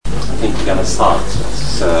think we're going to start.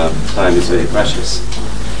 Time is very precious.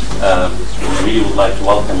 We really would like to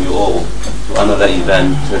welcome you all to another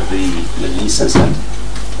event at the Middle Eastern Center.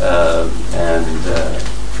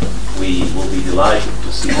 We will be delighted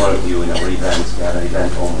to see more of you in our events. We have an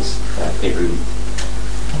event almost every week.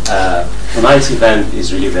 Tonight's event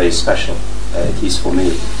is really very special, at least for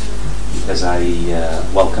me, because I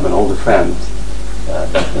welcome an older friend,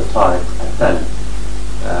 Dr. Tariq Al-Thalib.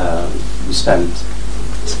 We spent,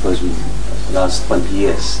 I suppose, the last 20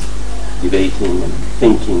 years debating and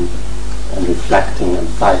thinking and reflecting and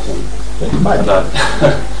fighting about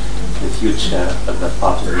the future of that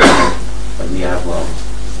part of the world, of the Arab world.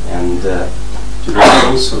 And today is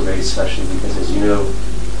also very special because, as you know,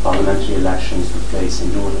 parliamentary elections took place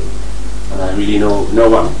in Jordan. And I really know no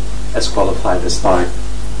one as qualified as Tariq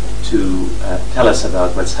to tell us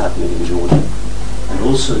about what's happening in Jordan, and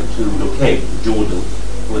also to locate Jordan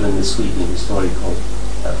within the sweeping historical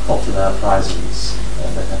popular uprisings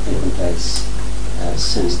that have taken place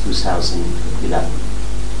since 2011.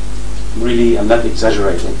 Really, I'm not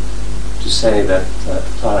exaggerating to say that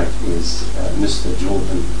Tariq is Mr.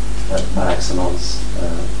 Jordan par excellence.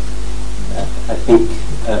 I think,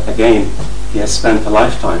 again, he has spent a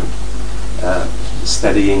lifetime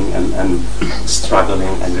studying and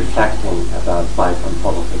struggling and reflecting about life and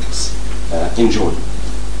politics in Jordan.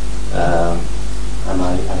 And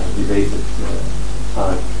I have debated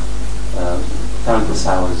Tariq countless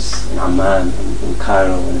hours in Amman, in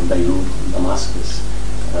Cairo, and in Beirut, in Damascus,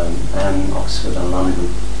 and Oxford and London.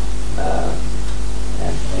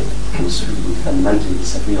 And of course, we fundamentally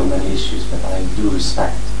disagree on many issues, but I do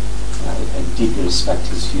respect, I deeply respect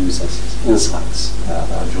his views, as his insights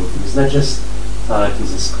about Jordan. It's not just Tariq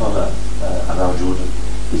is a scholar about Jordan.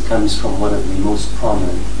 He comes from one of the most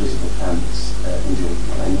prominent political families in Jordan.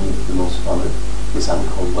 And I mean the most prominent. His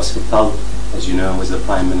uncle, Wasfi Talb, as you know, was the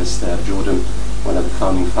Prime Minister of Jordan, one of the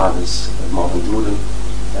founding fathers of modern Jordan.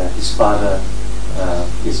 His father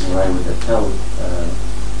is Muraywood Attal.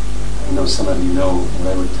 I know some of you know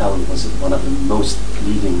Muraywood Attal was one of the most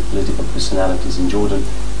leading political personalities in Jordan,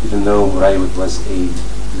 even though Muraywood was a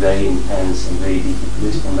very intense and very deeply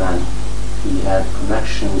political man. He had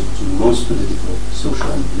connections to most political,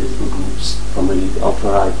 social and political groups, from really the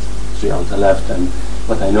ultra-right to the ultra-left. And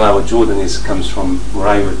what I know about Jordan comes from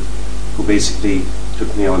Muraywood, who basically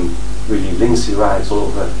took me on really lengthy rides all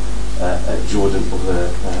over Jordan over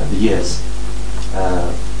the years.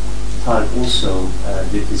 Tariq also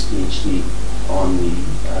did his PhD on the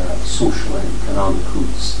social and economic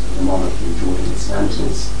roots of the monarchy in Jordan, its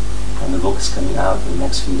antics, and the book is coming out in the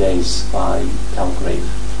next few days by Palgrave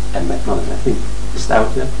and McMillan. I think it's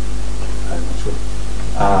out there. I'm not sure.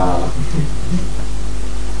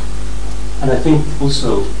 And I think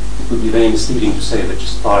also it would be very misleading to say that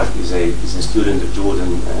just Tariq is a student of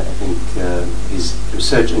Jordan. I think his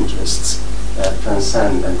research interests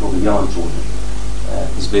transcend and go beyond Jordan.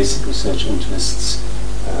 His basic research interests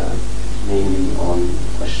mainly on the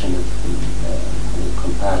question of the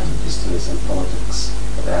comparative histories and politics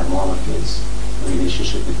of Arab monarchies, the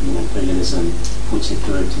relationship between imperialism, food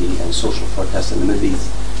security, and social protest in the Middle East.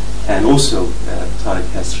 And also, Tariq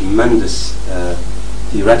has tremendous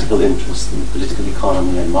theoretical interest in political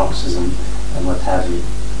economy and Marxism and what have you.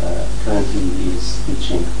 Currently, he is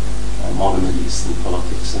teaching modern Middle Eastern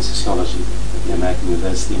politics and sociology at the American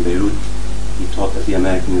University in Beirut. He taught at the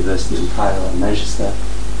American University in Cairo and Manchester.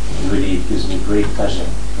 And really, it gives me great pleasure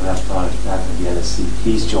to have Tariq back at the LSE.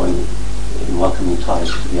 Please join me in welcoming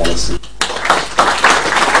Tariq to the LSE.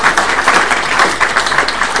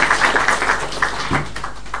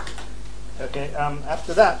 Okay,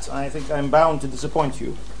 after that, I think I'm bound to disappoint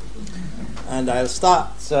you. And I'll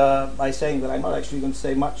start by saying that I'm not actually going to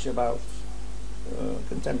say much about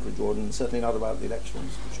contemporary Jordan, certainly not about the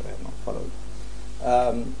elections, which I have not followed.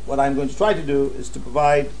 What I'm going to try to do is to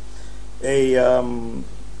provide a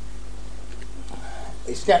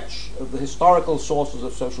sketch of the historical sources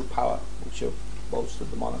of social power which have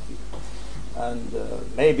bolstered the monarchy, and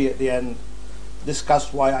maybe at the end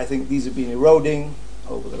discuss why I think these have been eroding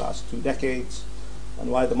over the last 2 decades,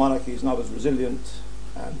 and why the monarchy is not as resilient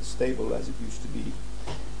and stable as it used to be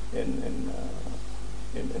in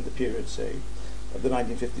the period, say, of the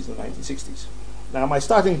 1950s and the 1960s. Now, my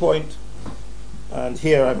starting point, and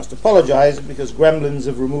here I must apologize because Gremlins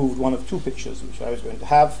have removed one of 2 pictures which I was going to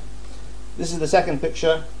have. This is the second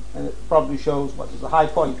picture, and it probably shows what is the high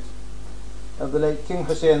point of the late King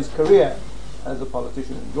Hussein's career as a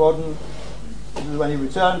politician in Jordan. This is when he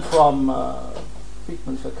returned from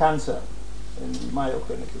treatment for cancer in the Mayo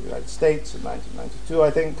Clinic in the United States in 1992,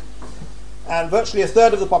 I think. And virtually a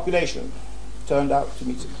third of the population turned out to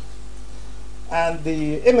meet him. And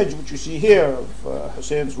the image which you see here of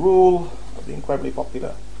Hussein's rule, of the incredibly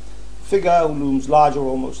popular figure who looms larger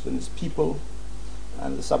almost than his people,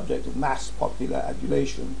 and the subject of mass popular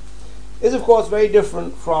adulation, is of course very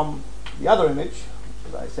different from the other image,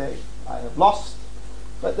 which, as I say, I have lost,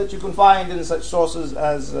 but that you can find in such sources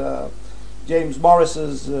as James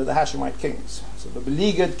Morris's The Hashemite Kings. So the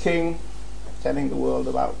beleaguered king telling the world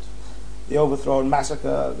about the overthrow and massacre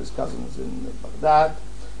of his cousins in Baghdad,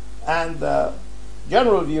 and the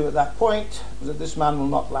general view at that point was that this man will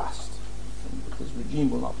not last, and that this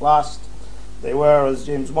regime will not last. They were, as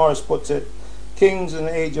James Morris puts it, kings in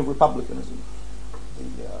an age of republicanism,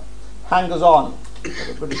 the hangers-on of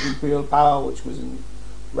the British imperial power, which was in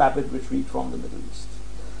rapid retreat from the Middle East.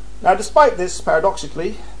 Now, despite this,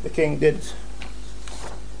 paradoxically, the king did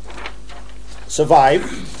survive,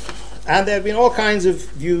 and there have been all kinds of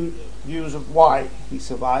views of why he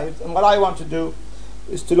survived. And what I want to do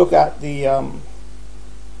is to look at the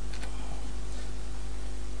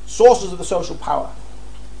sources of the social power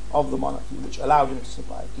of the monarchy which allowed him to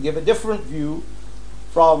survive, to give a different view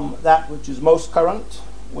from that which is most current,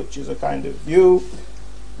 which is a kind of view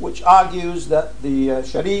which argues that the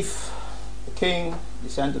Sharif, the king,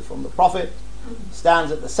 descended from the Prophet,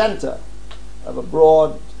 stands at the center of a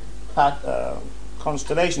broad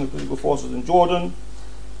constellation of political forces in Jordan.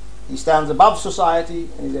 He stands above society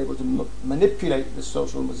and is able to manipulate this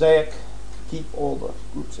social mosaic to keep all the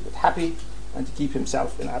groups of it happy and to keep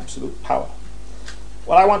himself in absolute power.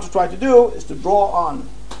 What I want to try to do is to draw on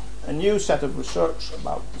a new set of research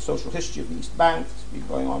about the social history of the East Bank. It's been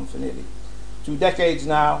going on for nearly 2 decades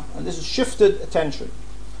now, and this has shifted attention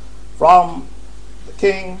from the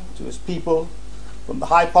king to his people, from the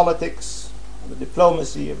high politics and the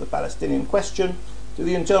diplomacy of the Palestinian question to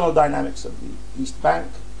the internal dynamics of the East Bank,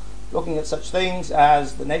 looking at such things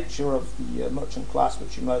as the nature of the merchant class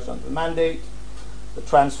which emerged under the Mandate, the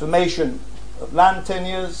transformation of land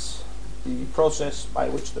tenures, the process by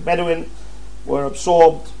which the Bedouin were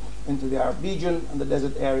absorbed into the Arab region and the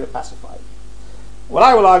desert area pacified. What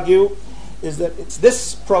I will argue is that it's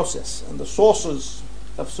this process and the sources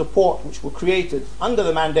of support which were created under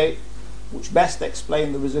the Mandate which best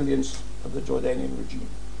explain the resilience of the Jordanian regime.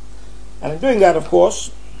 And in doing that, of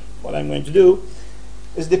course, what I'm going to do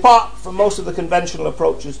is depart from most of the conventional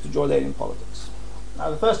approaches to Jordanian politics.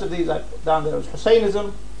 Now, the first of these I put down there is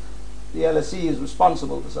Husseinism. The LSE is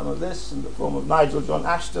responsible for some of this in the form of Nigel John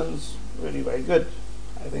Ashton's really very good,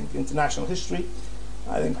 I think, international history.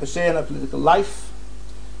 I think Hussein, A Political Life.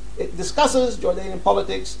 It discusses Jordanian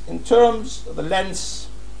politics in terms of the lens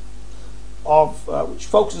of which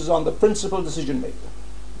focuses on the principal decision maker.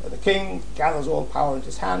 The king gathers all power into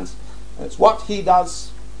his hands, and it's what he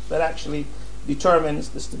does that actually determines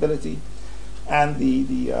the stability and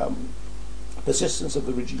the persistence of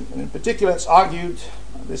the regime. And in particular, it's argued,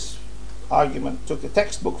 this argument took a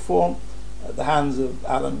textbook form at the hands of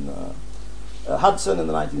Alan Hudson in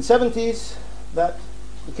the 1970s, that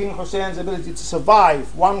the King Hussein's ability to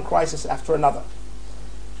survive one crisis after another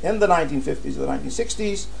in the 1950s or the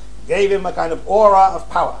 1960s gave him a kind of aura of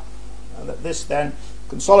power, and that this then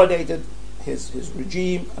consolidated his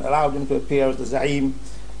regime and allowed him to appear as the Za'im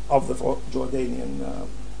of the Jordanian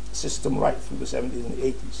system right through the 70s and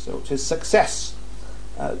the 80s. So it's his success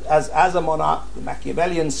as a monarch, the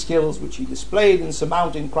Machiavellian skills which he displayed in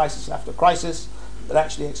surmounting crisis after crisis, that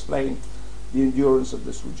actually explain the endurance of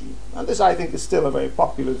this regime. And this, I think, is still a very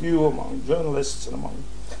popular view among journalists and among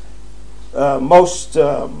most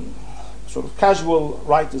sort of casual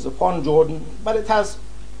writers upon Jordan, but it has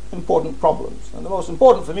important problems. And the most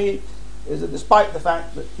important for me is that despite the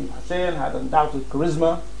fact that King Hussein had undoubted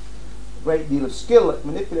charisma, a great deal of skill at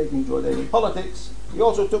manipulating Jordanian politics, he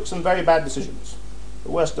also took some very bad decisions,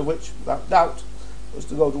 the worst of which, without doubt, was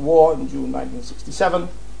to go to war in June 1967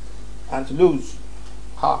 and to lose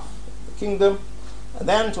half the kingdom, and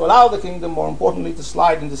then to allow the kingdom, more importantly, to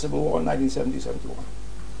slide into civil war in 1970-71.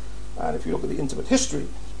 And if you look at the intimate history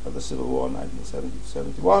of the civil war in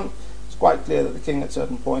 1970-71, it's quite clear that the king at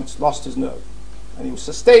certain points lost his nerve, and he was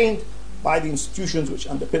sustained by the institutions which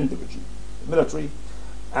underpinned the regime, the military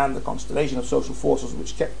and the constellation of social forces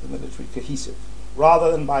which kept the military cohesive,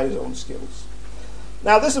 rather than by his own skills.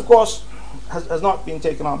 Now, this, of course, has not been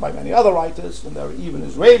taken on by many other writers, and there are even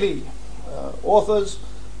Israeli authors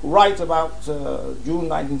who write about June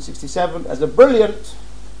 1967 as a brilliant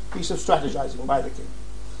piece of strategizing by the king,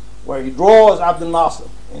 where he draws Abdel Nasser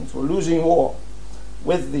into a losing war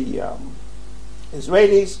with the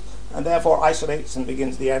Israelis, and therefore isolates and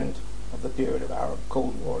begins the end of the period of Arab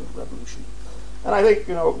Cold War and revolution. And I think,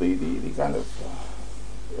 the kind of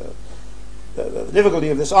the difficulty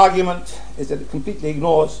of this argument is that it completely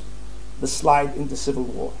ignores the slide into civil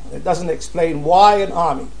war. It doesn't explain why an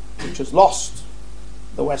army which has lost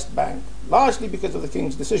the West Bank, largely because of the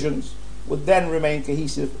king's decisions, would then remain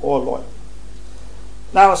cohesive or loyal.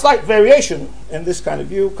 Now, a slight variation in this kind of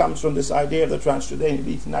view comes from this idea of the Transjordanian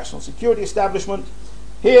elite and national security establishment.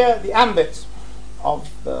 Here, the ambit of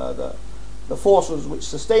the forces which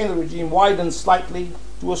sustain the regime widens slightly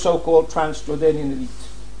to a so-called Transjordanian elite.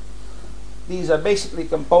 These are basically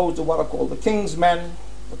composed of what are called the king's men,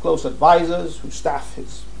 the close advisors who staff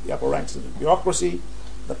the upper ranks of the bureaucracy,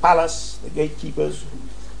 the palace, the gatekeepers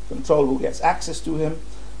who control who gets access to him,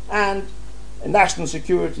 and a national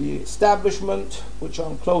security establishment which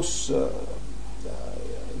on close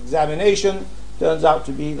examination turns out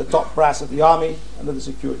to be the top brass of the army and of the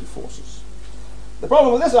security forces. The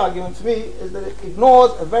problem with this argument for me is that it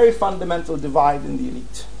ignores a very fundamental divide in the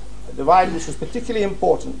elite, a divide which was particularly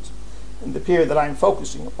important in the period that I'm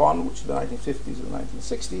focusing upon, which is the 1950s and the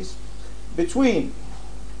 1960s, between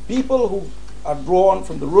people who are drawn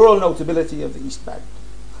from the rural notability of the East Bank.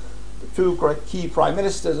 The two key prime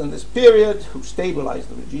ministers in this period who stabilized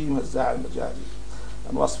the regime, Hazzah al-Majali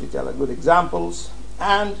and Wasfi Tel, are good examples,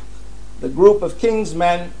 and the group of king's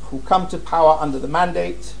men who come to power under the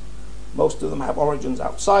mandate. Most of them have origins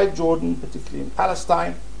outside Jordan, particularly in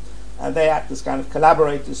Palestine, and they act as kind of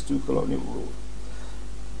collaborators to colonial rule.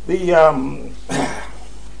 The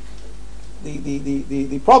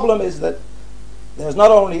problem is that there's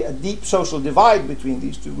not only a deep social divide between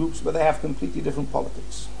these two groups, but they have completely different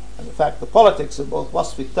politics. And in fact, the politics of both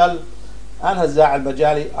Wasfi Tel and Hazzah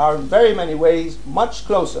al-Majali are in very many ways much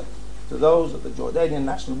closer to those of the Jordanian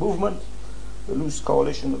national movement, the loose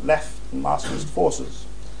coalition of left and Marxist forces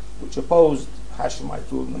which opposed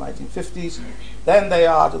Hashemite rule in the 1950s, than they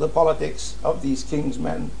are to the politics of these king's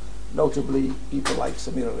men, notably people like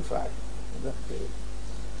Samir al-Rifai in that period.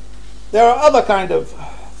 There are other kind of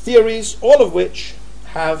theories, all of which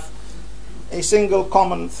have a single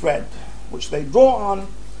common thread, which they draw on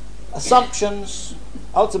assumptions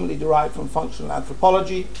ultimately derived from functional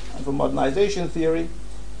anthropology and from modernization theory,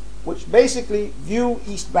 which basically view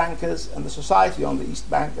East Bankers and the society on the East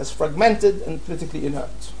Bank as fragmented and politically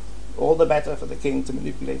inert, all the better for the king to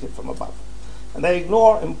manipulate it from above. And they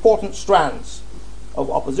ignore important strands of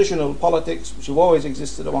oppositional politics which have always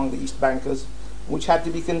existed among the East Bankers, which had to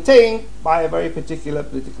be contained by a very particular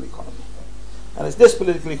political economy. And it's this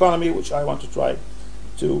political economy which I want to try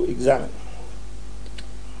to examine.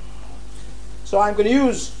 So I'm going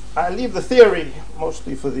to I'll leave the theory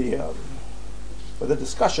mostly for the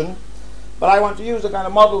discussion, but I want to use a kind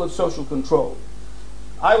of model of social control.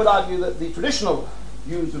 I would argue that the traditional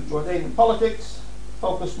views of Jordanian politics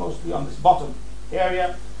focus mostly on this bottom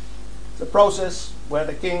area. It's a process where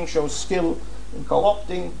the king shows skill in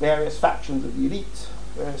co-opting various factions of the elite,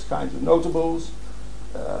 various kinds of notables,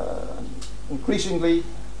 increasingly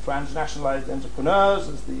transnationalized entrepreneurs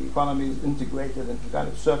as the economy is integrated into kind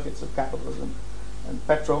of circuits of capitalism and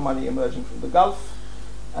petro money emerging from the Gulf.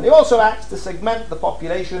 And he also acts to segment the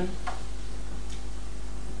population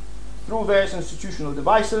through various institutional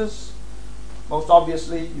devices. Most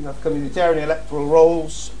obviously, you have communitarian electoral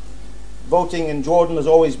rolls. Voting in Jordan has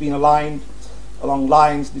always been aligned along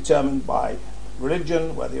lines determined by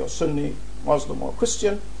religion, whether you're Sunni, Muslim, or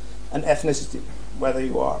Christian, and ethnicity, whether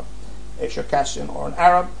you are a Circassian or an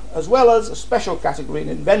Arab, as well as a special category, an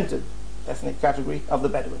invented ethnic category of the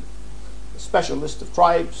Bedouin, a special list of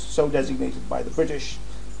tribes so designated by the British,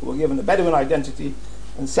 who were given a Bedouin identity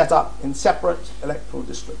and set up in separate electoral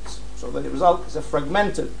districts. So the result is a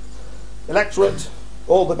fragmented electorate,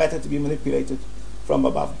 all the better to be manipulated from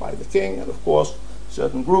above by the king. And of course,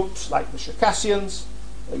 certain groups like the Circassians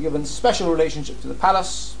are given special relationship to the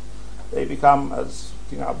palace. They become, as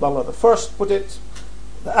King Abdullah I put it,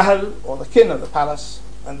 the Ahl, or the kin of the palace,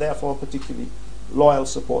 and therefore particularly loyal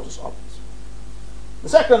supporters of it. The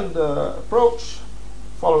second approach,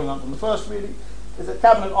 following on from the first really, is that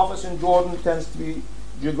cabinet office in Jordan tends to be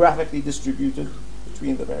geographically distributed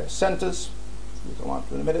between the various centers, which we'll come on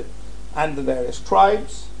to in a minute, and the various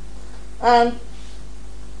tribes. And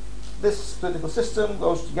this political system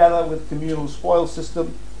goes together with communal spoil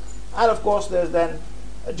system. And of course, there's then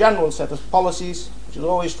a general set of policies which has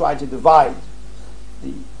always tried to divide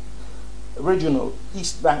the original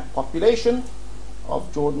East Bank population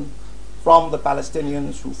of Jordan from the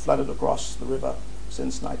Palestinians who flooded across the river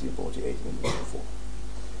since 1948 and before.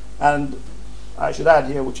 And I should add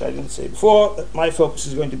here, which I didn't say before, that my focus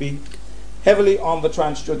is going to be heavily on the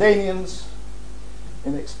Transjordanians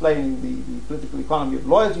in explaining the political economy of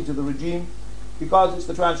loyalty to the regime, because it's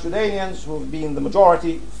the Transjordanians who have been the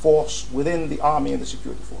majority force within the army and the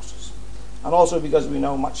security forces. And also because we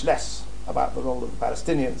know much less about the role of the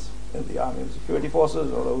Palestinians in the army and security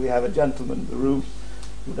forces, although we have a gentleman in the room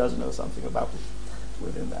who does know something about it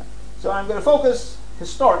within that. So I'm going to focus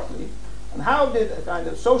historically on how did a kind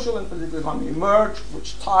of social and political economy emerge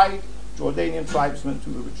which tied Jordanian tribesmen to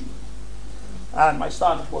the regime. And my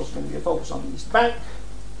start, of course, is going to be a focus on the East Bank.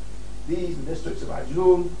 These, the districts of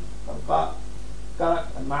Ajloun, Qarqa, Karak,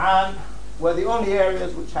 and Ma'an, were the only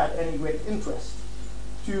areas which had any great interest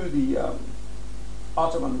to the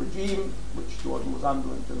Ottoman regime, which Jordan was under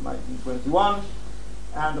until 1921.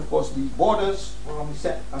 And of course, the borders were only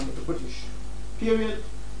set under the British period.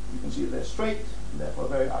 You can see they're straight, and therefore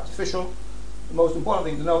very artificial. The most important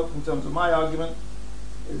thing to note in terms of my argument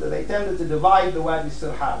is that they tended to divide the Wadi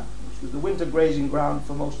Sirhan, which was the winter grazing ground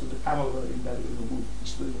for most of the camel herding Bedouin who moved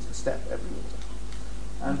eastward into the steppe every winter.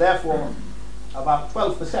 And therefore, about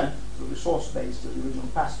 12% of the resource base of the original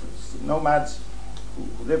pastoralists, the nomads who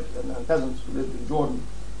lived, and peasants who lived in Jordan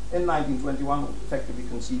in 1921, was effectively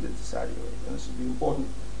conceded to Saudi Arabia. And this would be important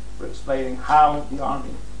for explaining how the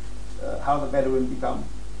army, how the Bedouin become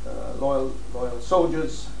loyal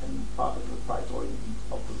soldiers and part of the praetorian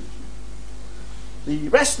elite of the region. The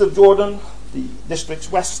rest of Jordan, the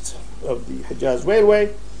districts west of the Hejaz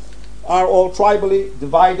Railway, are all tribally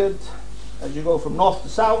divided. As you go from north to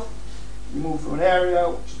south, you move from an area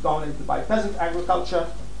which is dominated by peasant agriculture.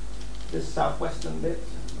 This southwestern bit,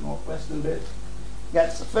 the northwestern bit,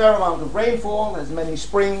 gets a fair amount of rainfall, has many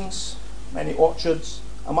springs, many orchards,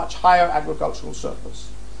 a much higher agricultural surplus.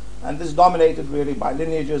 And this is dominated really by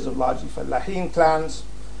lineages of largely Fallahin clans,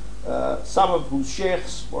 some of whose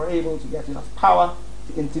sheikhs were able to get enough power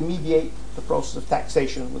to intermediate the process of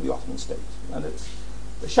taxation with the Ottoman state. And it's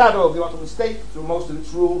the shadow of the Ottoman state, through most of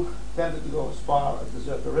its rule, tended to go as far as the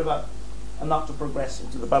Zirka River and not to progress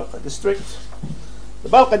into the Balqa district. The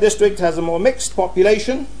Balqa district has a more mixed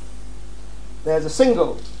population. There's a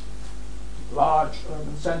single large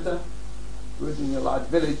urban center, originally a large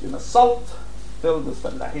village in a salt, filled with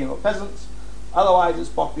Fallahin or peasants. Otherwise, it's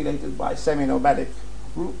populated by semi-nomadic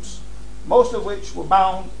groups, most of which were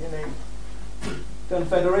bound in a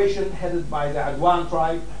confederation headed by the Adwan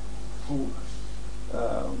tribe, who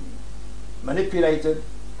manipulated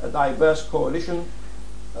a diverse coalition,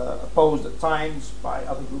 opposed at times by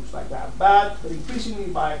other groups like the Abbad, but increasingly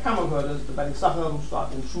by camel herders, the Bani Sakhar, who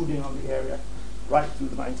started intruding on the area right through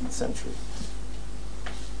the 19th century.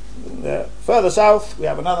 Further south, we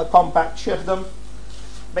have another compact sheikhdom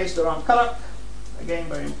based around Karak, again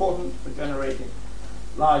very important for generating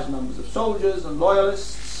large numbers of soldiers and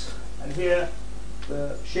loyalists. And here,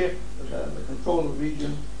 the sheikh, the control of the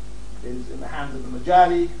region, is in the hands of the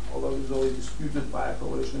Majali, although it was always disputed by a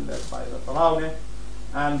coalition led by the Farawne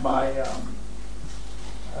and by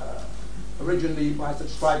originally by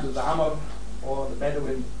such tribes as the Amr or the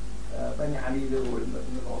Bedouin Bani Hamida, who were in the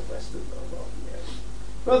northwest of the area.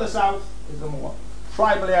 Further south is a more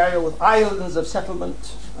tribal area with islands of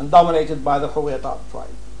settlement and dominated by the Huwaitat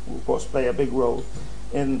tribe, who of course play a big role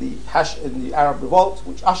in the Arab revolt,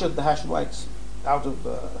 which ushered the Hashemites out of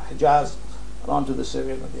Hejaz and onto the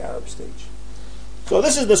Syrian and the Arab stage. So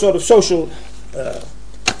this is the sort of social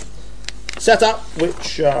setup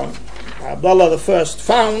which Abdullah I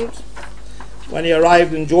found when he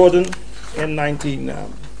arrived in Jordan in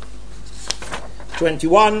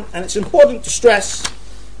 1921. And it's important to stress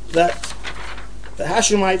that the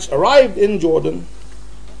Hashemites arrived in Jordan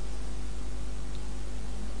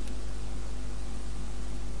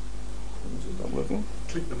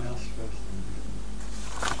Click the mouse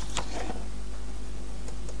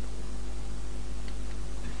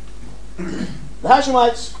first. The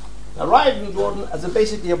Hashemites arrived in Jordan as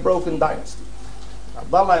basically a broken dynasty.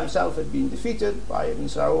 Abdullah himself had been defeated by Ibn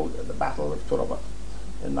Saud at the Battle of Turaba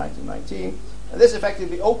in 1919, and this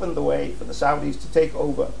effectively opened the way for the Saudis to take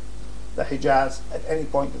over the Hejaz at any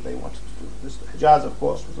point that they wanted to do. This Hejaz, of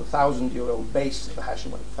course, was a 1,000-year-old base of the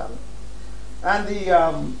Hashemite family. And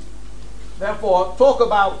therefore, talk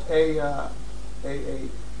about a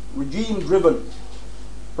regime-driven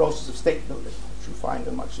process of state building, which you find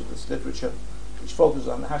in much of this literature, which focuses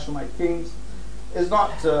on the Hashemite kings, is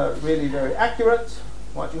not really very accurate.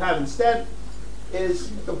 What you have instead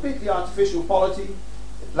is a completely artificial polity.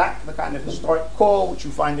 It lacked the kind of historic core which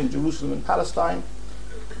you find in Jerusalem and Palestine,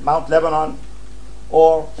 Mount Lebanon,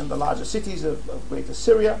 or in the larger cities of Greater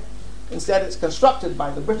Syria. Instead, it's constructed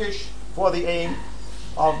by the British for the aim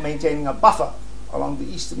of maintaining a buffer along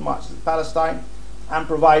the eastern marches of Palestine and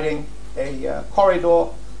providing a corridor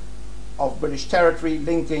of British territory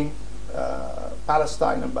linking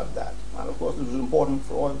Palestine and Baghdad. And of course, this was important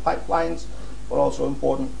for oil pipelines, but also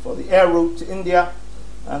important for the air route to India.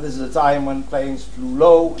 And this is a time when planes flew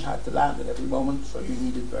low and had to land at every moment, so you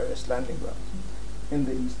needed various landing grounds. in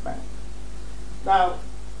the East Bank. Now,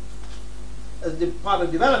 as part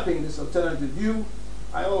of developing this alternative view,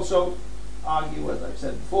 I also argue, as I've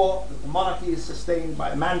said before, that the monarchy is sustained by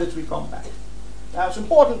a mandatory compact. Now, it's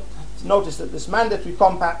important to notice that this mandatory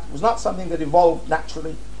compact was not something that evolved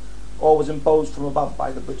naturally or was imposed from above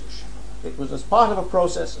by the British. It was as part of a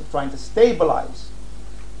process of trying to stabilize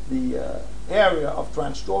the area of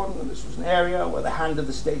Transjordan, and this was an area where the hand of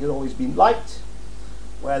the state had always been light,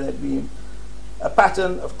 where there had been a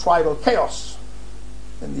pattern of tribal chaos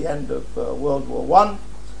in the end of World War I.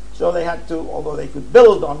 So they had to, although they could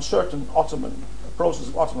build on certain process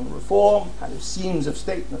of Ottoman reform, kind of seams of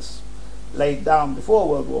stateness laid down before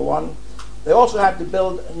World War I, they also had to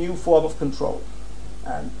build a new form of control.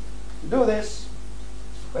 And to do this,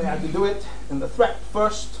 they had to do it in the threat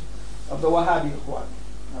first of the Wahhabi Ikhwan.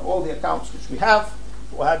 Now, all the accounts which we have,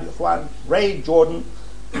 the Wahhabi Ikhwan raid Jordan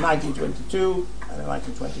in 1922 and in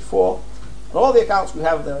 1924, and all the accounts we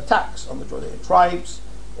have of their attacks on the Jordanian tribes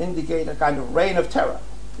indicate a kind of reign of terror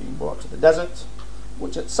being brought to the desert,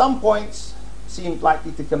 which at some points seemed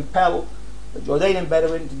likely to compel the Jordanian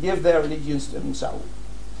Bedouin to give their allegiance to Ibn Saud.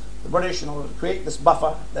 The British, in order to create this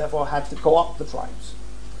buffer, therefore had to co-opt the tribes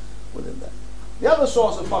within that. The other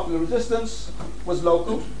source of popular resistance was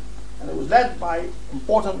local, and it was led by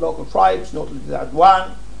important local tribes, notably the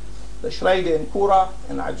Adwan, the Shreide in Kura,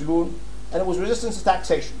 and Ajlun, and it was resistance to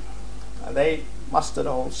taxation. And they mustered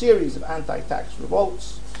a whole series of anti-tax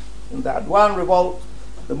revolts. In the Adwan revolt,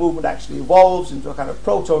 the movement actually evolves into a kind of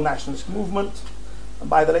proto-nationalist movement, and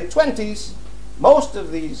by the late 20s, most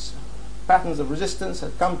of these patterns of resistance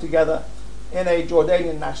had come together in a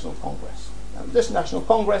Jordanian National Congress. And this National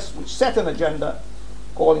Congress, which set an agenda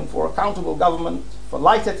calling for accountable government, for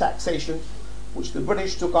lighter taxation, which the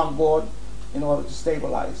British took on board in order to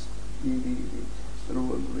stabilize the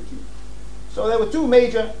rural regime. So there were two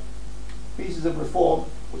major pieces of reform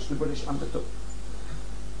which the British undertook.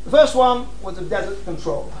 The first one was of desert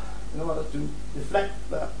control, in order to deflect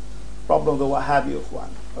the problem of the Wahhabi Ikhwan.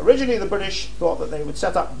 Originally, the British thought that they would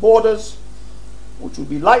set up borders which would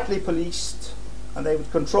be lightly policed, and they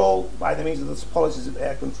would control by the means of the policies of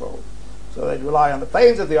air control. So they'd rely on the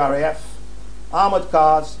planes of the RAF, armored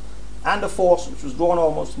cars, and a force which was drawn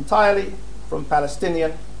almost entirely from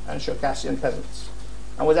Palestinian and Circassian peasants,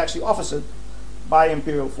 and was actually officered by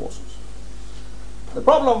imperial forces. The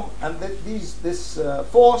problem, and this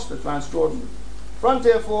force, the Transjordan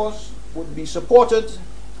Frontier Force, would be supported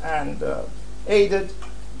and aided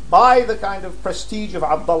by the kind of prestige of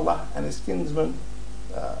Abdullah and his kinsman,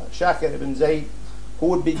 Shakir ibn Zayd, who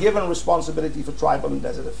would be given responsibility for tribal and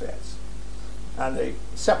desert affairs. And a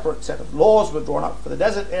separate set of laws were drawn up for the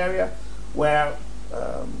desert area, where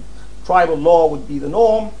tribal law would be the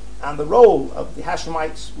norm, and the role of the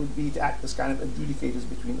Hashemites would be to act as kind of adjudicators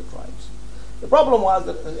between the tribes. The problem was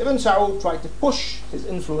that Ibn Saud tried to push his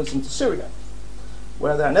influence into Syria,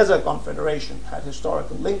 where the Nizar Confederation had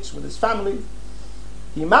historical links with his family.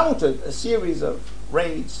 He mounted a series of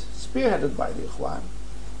raids spearheaded by the Ikhwan,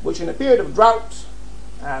 which in a period of drought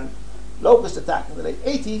and locust attack in the late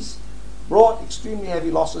 80s brought extremely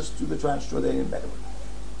heavy losses to the Transjordanian Bedouin.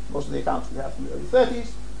 Most of the accounts we have from the early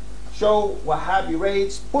 30s show Wahhabi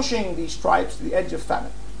raids pushing these tribes to the edge of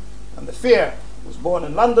famine. And the fear was born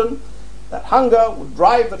in London that hunger would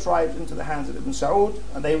drive the tribes into the hands of Ibn Saud,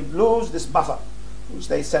 and they would lose this buffer which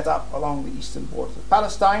they set up along the eastern borders of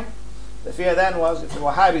Palestine. The fear then was, if the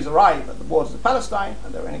Wahhabis arrive at the borders of Palestine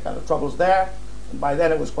and there were any kind of troubles there, and by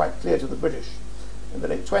then it was quite clear to the British in the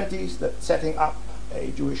late 20s that setting up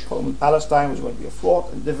a Jewish home in Palestine was going to be a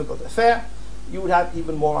fraught and difficult affair, you would have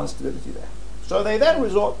even more instability there. So they then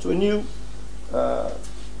resort to a new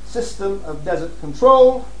system of desert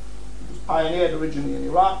control, which was pioneered originally in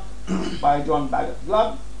Iraq by John Bagot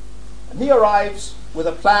Glubb. And he arrives with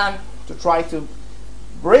a plan to try to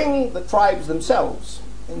bring the tribes themselves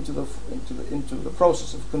into the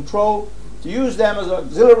process of control, to use them as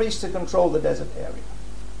auxiliaries to control the desert area.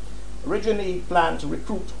 Originally he planned to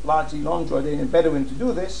recruit largely non-Jordanian Bedouin to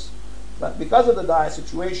do this, but because of the dire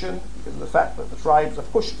situation, because of the fact that the tribes are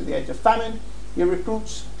pushed to the edge of famine, he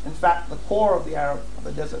recruits, in fact, the core of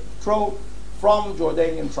the Desert Patrol from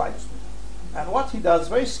Jordanian tribesmen. And what he does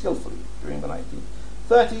very skillfully during the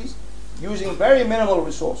 1930s, using very minimal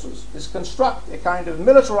resources, is construct a kind of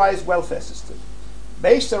militarized welfare system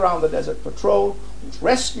based around the Desert Patrol, which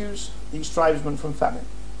rescues these tribesmen from famine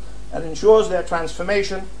and ensures their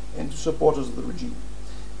transformation into supporters of the regime.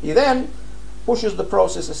 He then pushes the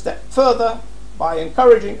process a step further by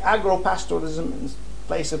encouraging agro-pastoralism in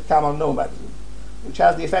place of camel nomadism, which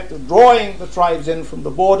has the effect of drawing the tribes in from the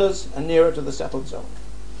borders and nearer to the settled zone.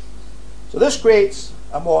 So this creates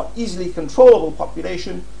a more easily controllable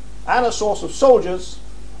population and a source of soldiers,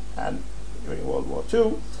 and during World War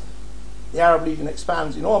II, the Arab Legion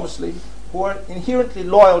expands enormously, who are inherently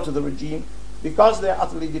loyal to the regime because they're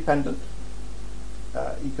utterly dependent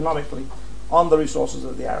economically on the resources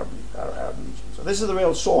of the Arab Legion. So this is the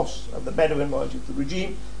real source of the Bedouin loyalty to the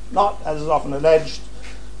regime, not, as is often alleged,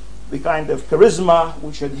 the kind of charisma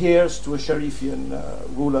which adheres to a Sharifian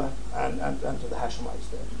ruler and to the Hashemites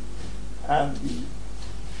there.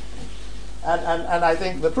 And I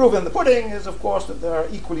think the proof in the pudding is, of course, that there are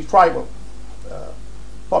equally tribal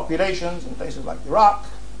populations in places like Iraq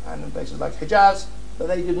and in places like Hijaz, that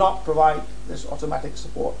they did not provide this automatic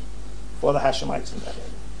support for the Hashemites in that area.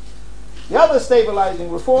 The other stabilizing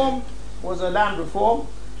reform was a land reform,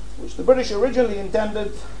 which the British originally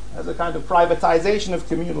intended as a kind of privatization of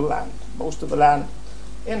communal land. Most of the land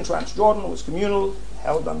in Transjordan was communal,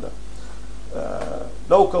 held under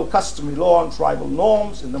local customary law and tribal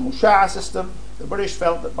norms in the Musha'a system. The British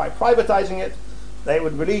felt that by privatizing it, they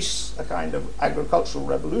would release a kind of agricultural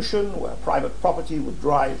revolution where private property would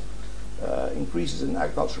drive increases in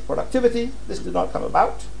agricultural productivity. This did not come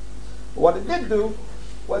about. But what it did do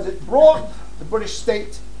was it brought the British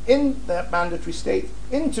state in their mandatory state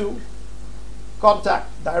into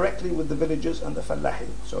contact directly with the villagers and the fallahi.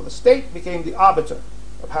 So the state became the arbiter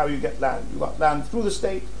of how you get land. You got land through the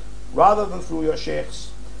state rather than through your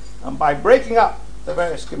sheikhs. And by breaking up the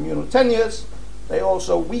various communal tenures, they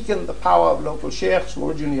also weakened the power of local sheikhs who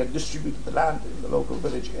originally had distributed the land in the local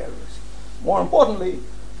village areas. More importantly,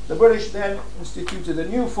 the British then instituted a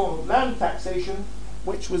new form of land taxation,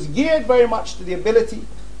 which was geared very much to the ability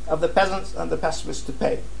of the peasants and the pacifists to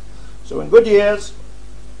pay. So in good years,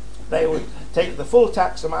 they would take the full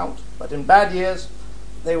tax amount, but in bad years,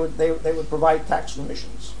 they would provide tax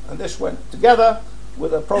remissions. And this went together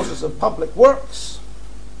with a process of public works,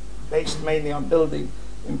 based mainly on building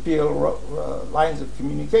imperial lines of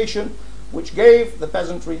communication, which gave the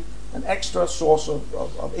peasantry an extra source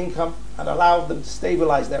of income and allowed them to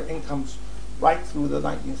stabilize their incomes right through the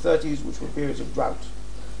 1930s, which were periods of drought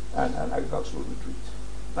and agricultural retreat.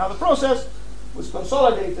 Now the process was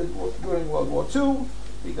consolidated during World War II,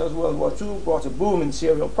 because World War II brought a boom in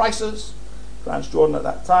cereal prices. Transjordan at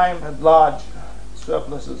that time had large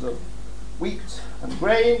surpluses of wheat and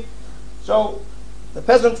grain. So the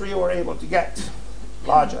peasantry were able to get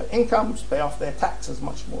larger incomes, pay off their taxes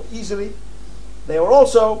much more easily. They were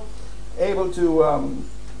also able to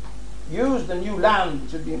use the new land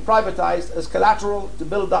which had been privatized as collateral to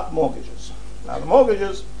build up mortgages. Now the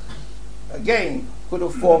mortgages, again, could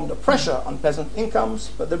have formed a pressure on peasant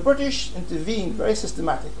incomes, but the British intervened very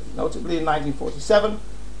systematically, notably in 1947,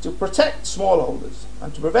 to protect smallholders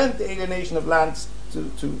and to prevent the alienation of lands to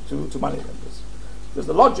moneylenders. Because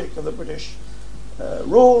the logic of the British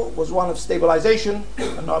rule was one of stabilization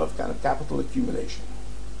and not of kind of capital accumulation.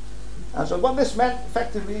 And so what this meant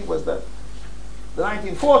effectively was that the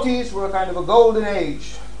 1940s were a kind of a golden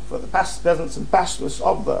age for the peasants and pastoralists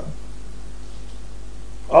of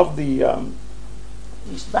the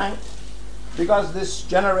East Bank, because this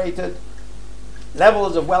generated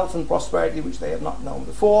levels of wealth and prosperity which they had not known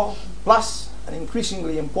before, plus an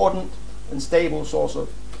increasingly important and stable source of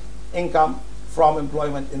income from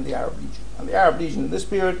employment in the Arab Legion. And the Arab Legion in this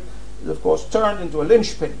period is, of course, turned into a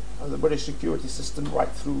linchpin of the British security system right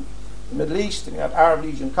through the Middle East. And you have Arab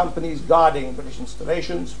Legion companies guarding British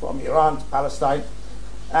installations from Iran to Palestine.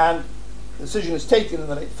 And the decision is taken in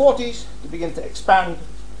the late 40s to begin to expand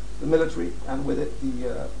the military, and with it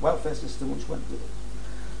the welfare system which went with it.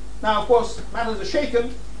 Now, of course, matters are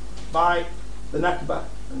shaken by the Nakba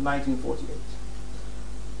in 1948.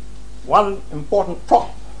 One important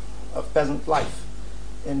prop of peasant life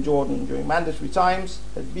in Jordan during mandatory times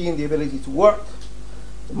had been the ability to work,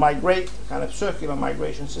 to migrate, a kind of circular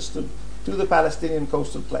migration system, to the Palestinian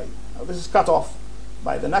coastal plain. Now, this is cut off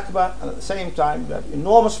by the Nakba, and at the same time you have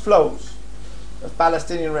enormous flows of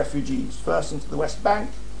Palestinian refugees, first into the West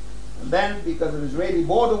Bank, and then, because of Israeli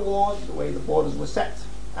border wars, the way the borders were set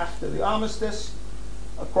after the armistice,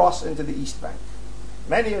 across into the East Bank.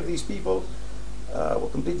 Many of these people were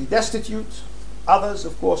completely destitute. Others,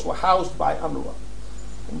 of course, were housed by UNRWA.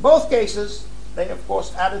 In both cases, they, of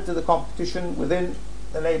course, added to the competition within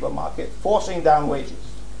the labor market, forcing down wages.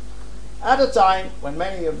 At a time when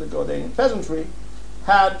many of the Jordanian peasantry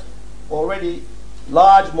had already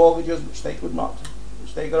large mortgages which they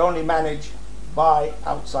could only manage by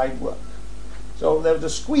outside work. So there was a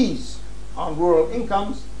squeeze on rural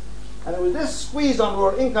incomes, and it was this squeeze on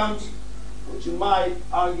rural incomes which, in my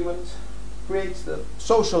argument, creates the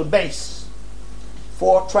social base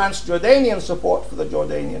for Transjordanian support for the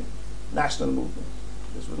Jordanian national movement.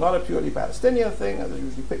 This was not a purely Palestinian thing, as is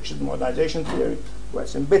usually pictured in modernization theory, where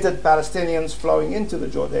it's embittered Palestinians flowing into the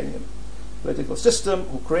Jordanian political system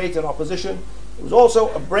who create an opposition. It was also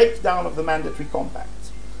a breakdown of the mandatory compact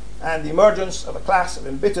and the emergence of a class of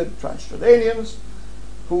embittered Transjordanians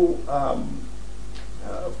who,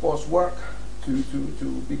 of course, work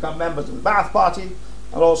to become members of the Ba'ath Party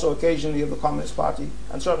and also occasionally of the Communist Party,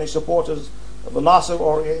 and certainly supporters of the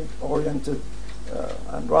Nasser-oriented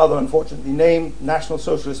and rather unfortunately named National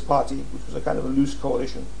Socialist Party, which was a kind of a loose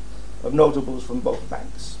coalition of notables from both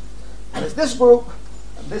banks. And it's this group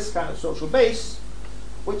and this kind of social base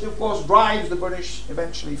which of course drives the British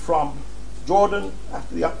eventually from Jordan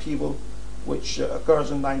after the upheaval which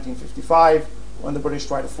occurs in 1955 when the British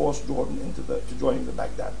try to force Jordan to joining the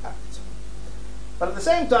Baghdad Pact. But at the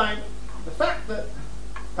same time, the fact that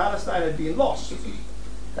Palestine had been lost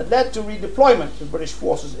had led to redeployment of British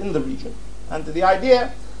forces in the region, and to the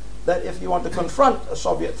idea that if you want to confront a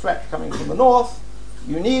Soviet threat coming from the north,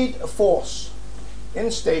 you need a force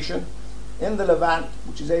in station in the Levant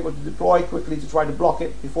which is able to deploy quickly to try to block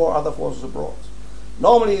it before other forces are brought.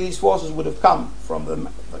 Normally these forces would have come from the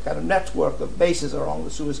kind of network of bases along the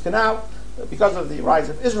Suez Canal, but because of the rise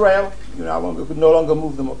of Israel, you could no longer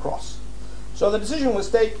move them across. So the decision was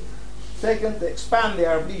taken to expand the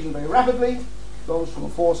Arab Legion very rapidly. It goes from a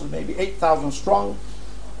force of maybe 8,000 strong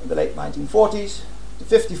in the late 1940s to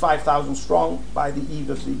 55,000 strong by the eve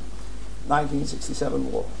of the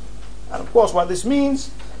 1967 war. And of course what this means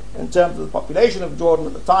in terms of the population of Jordan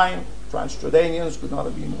at the time, Transjordanians could not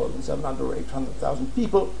have been more than 700 or 800,000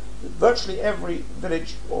 people. Virtually every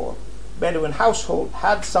village or Bedouin household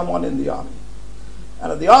had someone in the army.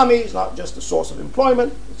 And the army is not just a source of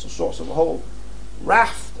employment, it's a source of a whole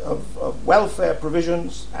raft of welfare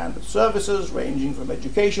provisions and of services ranging from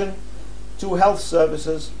education to health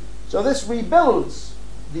services. So this rebuilds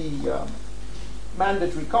the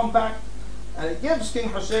mandatory compact, and it gives King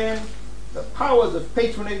Hussein the powers of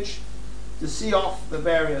patronage to see off the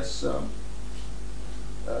various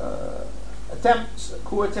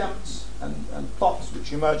coup attempts and plots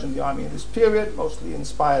which emerge in the army in this period, mostly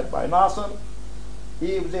inspired by Nasser.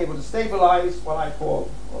 He was able to stabilize what I call,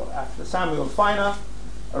 or after Samuel Feiner,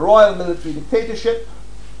 a royal military dictatorship,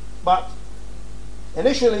 but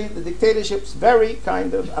initially the dictatorship's very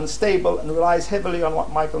kind of unstable and relies heavily on what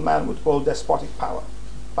Michael Mann would call despotic power.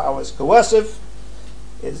 Power is coercive,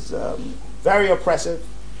 is very oppressive,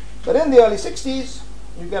 but in the early 60s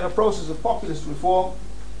you get a process of populist reform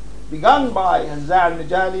begun by Hazar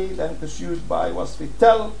Najali, then pursued by Wasfi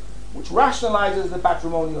Tel, which rationalizes the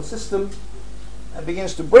patrimonial system and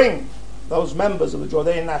begins to bring those members of the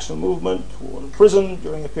Jordanian national movement who were imprisoned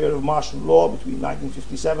during a period of martial law between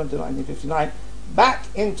 1957 to 1959 back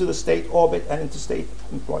into the state orbit and into state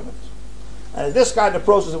employment. And it's this kind of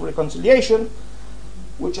process of reconciliation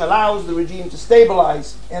which allows the regime to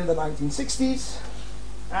stabilize in the 1960s,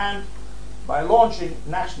 and by launching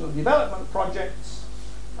national development projects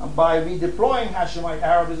and by redeploying Hashemite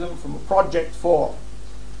Arabism from a project for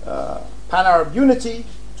pan-Arab unity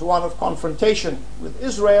to one of confrontation with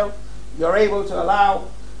Israel, you're able to allow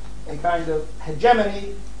a kind of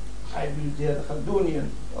hegemony, I use here the Khaldunian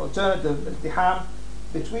alternative, iltiham,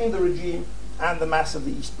 between the regime and the mass of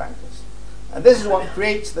the East Bankers. And this is what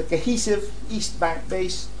creates the cohesive East Bank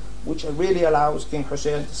base, which really allows King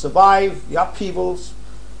Hussein to survive the upheavals,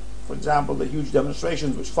 for example, the huge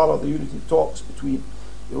demonstrations which follow the unity talks between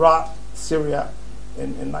Iraq, Syria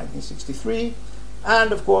in 1963,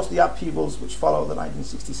 and of course the upheavals which follow the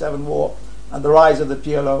 1967 war and the rise of the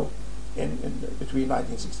PLO between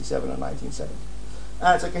 1967 and 1970.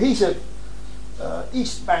 And it's a cohesive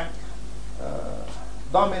East Bank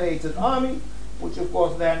dominated army, which of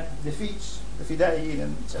course then defeats the Fidayeen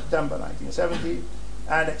in September 1970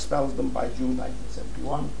 and expels them by June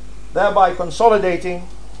 1971, thereby consolidating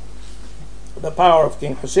the power of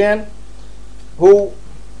King Hussein, who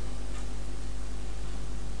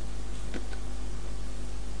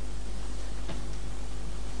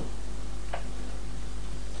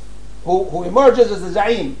emerges as the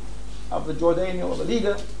Za'im of the Jordanian, or the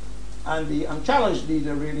leader, and the unchallenged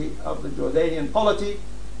leader really of the Jordanian polity,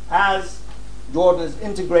 as Jordan is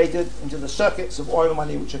integrated into the circuits of oil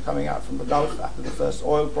money which are coming out from the Gulf after the first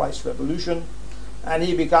oil price revolution, and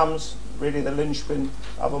he becomes really the linchpin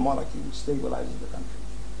of a monarchy which stabilizes the country.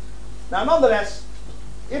 Now, nonetheless,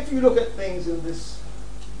 if you look at things in this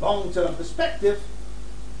long-term perspective,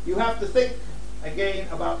 you have to think again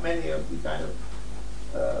about many of the kind of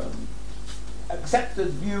accepted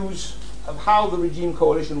views of how the regime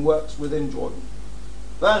coalition works within Jordan.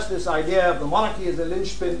 First, this idea of the monarchy as a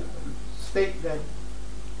linchpin, state-led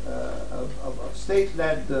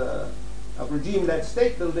of regime-led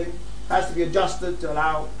state building has to be adjusted to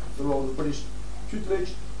allow the role of British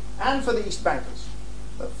tutelage, and for the East Bankers,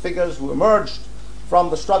 the figures who emerged from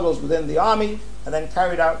the struggles within the army and then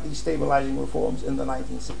carried out these stabilizing reforms in the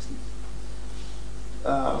 1960s.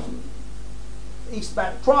 East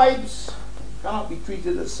Bank tribes cannot be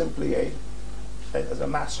treated as simply as a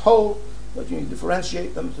mass whole, but you need to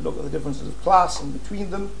differentiate them to look at the differences of class in between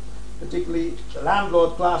them, particularly the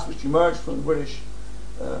landlord class which emerged from the British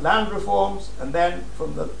land reforms, and then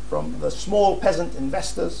from the small peasant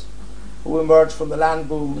investors who emerged from the land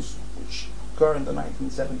booms which occur in the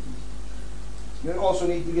 1970s. You also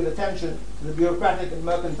need to give attention to the bureaucratic and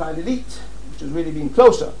mercantile elite, which has really been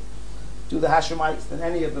closer to the Hashemites than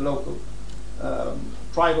any of the local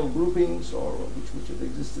tribal groupings or which have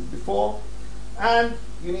existed before. And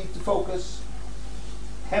you need to focus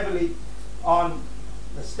heavily on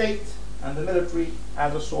the state and the military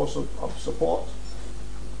as a source of support.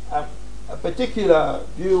 A particular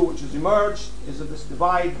view which has emerged is of this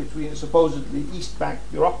divide between a supposedly East Bank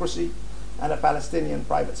bureaucracy and a Palestinian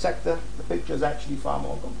private sector. The picture is actually far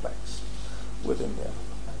more complex within there.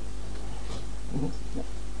 Yeah.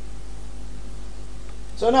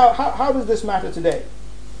 So now, how does this matter today?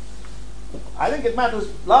 I think it matters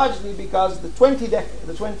largely because the 20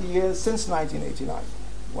 years since 1989,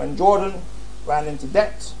 when Jordan ran into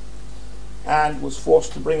debt and was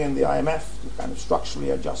forced to bring in the IMF to kind of structurally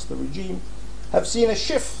adjust the regime, have seen a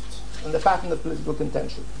shift in the pattern of political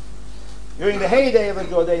contention. During the heyday of the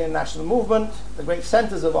Jordanian national movement, the great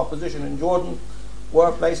centers of opposition in Jordan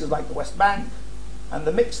were places like the West Bank and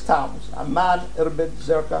the mixed towns, Amman, Irbid,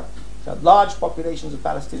 Zerka, which had large populations of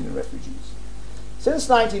Palestinian refugees. Since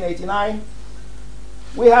 1989,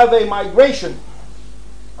 we have a migration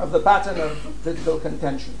of the pattern of political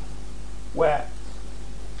contention, where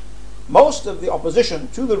most of the opposition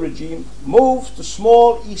to the regime moved to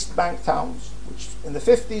small East Bank towns, which in the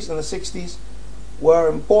 50s and the 60s were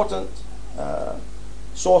important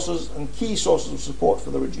sources and key sources of support for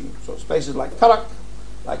the regime. So it's places like Karak,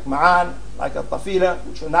 like Ma'an, like Al-Tafila,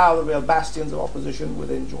 which are now the real bastions of opposition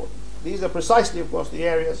within Jordan. These are precisely, of course, the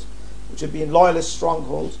areas which have been loyalist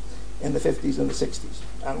strongholds in the 50s and the 60s,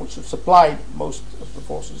 and which have supplied most of the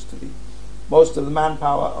forces to most of the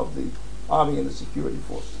manpower of the army and the security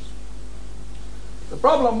forces. The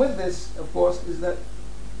problem with this, of course, is that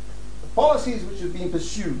the policies which have been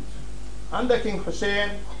pursued under King Hussein,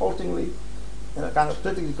 haltingly, in a kind of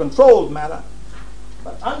politically controlled manner,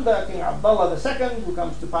 but under King Abdullah II, who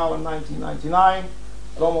comes to power in 1999,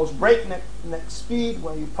 at almost breakneck speed,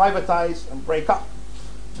 where you privatize and break up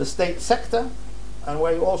the state sector, and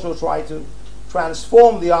where you also try to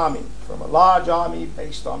transform the army from a large army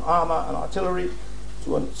based on armor and artillery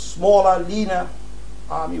to a smaller, leaner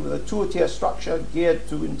army with a two-tier structure geared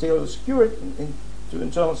to internal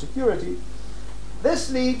security. This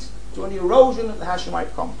leads to an erosion of the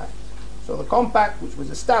Hashemite Compact. So the compact, which was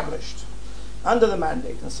established under the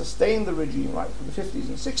mandate and sustained the regime right from the 50s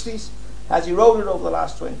and 60s, has eroded over the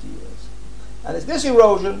last 20 years. And it's this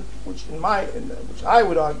erosion which I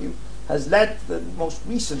would argue has led to the most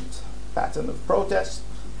recent pattern of protest,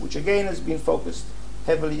 which again has been focused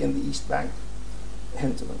heavily in the East Bank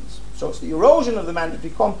hinterlands. So it's the erosion of the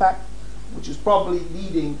mandatory compact which is probably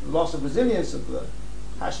leading to the loss of resilience of the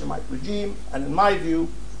Hashemite regime, and in my view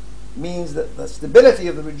means that the stability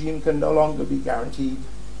of the regime can no longer be guaranteed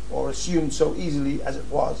or assumed so easily as it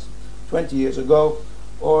was 20 years ago,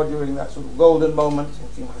 or during that sort of golden moment in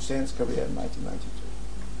King Hussein's career in 1992.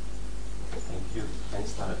 Thank you.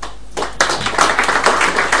 Thanks, Tarek.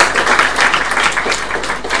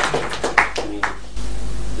 I mean,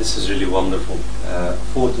 this is really wonderful.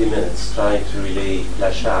 40 minutes trying to really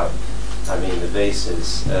flesh out, the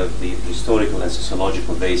basis of the historical and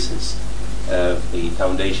sociological basis of the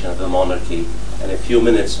foundation of the monarchy, and a few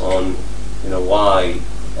minutes on, why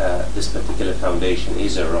this particular foundation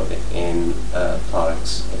is eroding in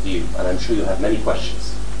Tarek's view. And I'm sure you have many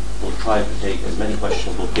questions. We'll try to take as many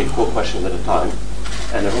questions. We'll take 4 questions at a time,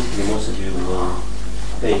 and hopefully most of you will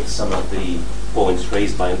take some of the points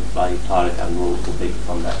raised by Tarek, and we'll take it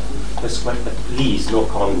from that. First question, but please, no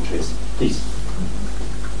commentaries, please.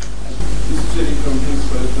 This is Jerry from King's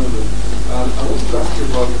College London. I want to ask you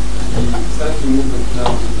about the Salafi movement now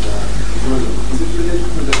in Jordan. Is it related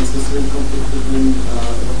to the incessant conflict between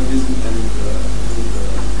Wahhabism and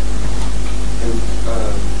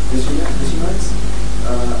Hashemites?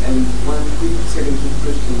 And one quick second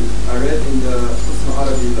question. I read in the Qasm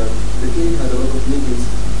Arabi that the king had a lot of meetings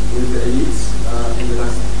with the elites in the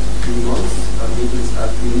last few months, meetings at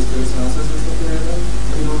ministers' houses and something like that.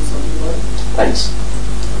 Do you know something about it? Thanks.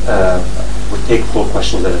 We'll take 4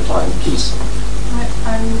 questions at a time, please. Hi,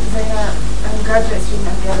 I'm Zaina graduate student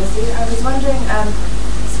at the LSE. I was wondering,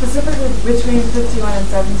 specifically between 51 and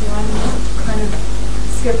 71, you kind of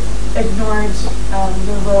ignored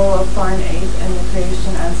the role of foreign aid in the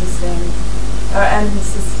creation and sustenance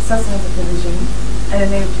of the regime, and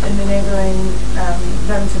enabling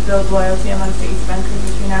them to build loyalty amongst the East Bankers,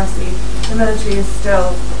 which we now see the military is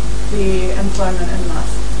still the employment en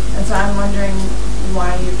masse. And so I'm wondering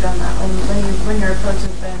why you've done that when your approach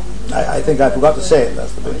has been. I think I forgot to say it.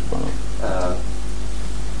 That's the biggest problem.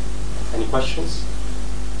 Any questions?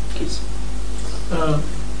 Please.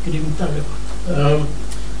 Good evening, Tariq.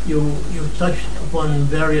 You touched upon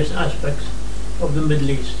various aspects of the Middle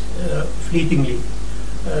East fleetingly.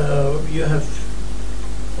 You have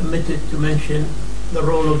omitted to mention the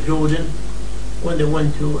role of Jordan when they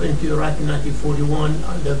went into Iraq in 1941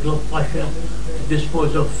 under Glov Pasha to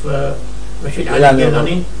dispose of Rashid Ali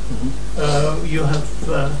Gilani. You have,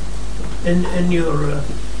 in your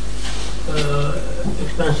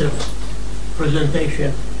expansive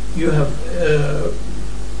presentation, you have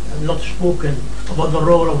not spoken about the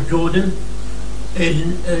role of Jordan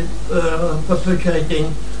in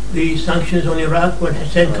perpetuating the sanctions on Iraq when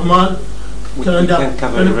Hussein Kamal turned up. We can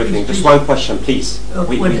cover everything. Just one question, please.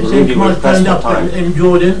 When Hussein Kamal turned up in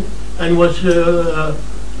Jordan and was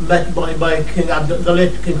met by the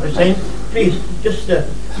late King Hussein. Please, just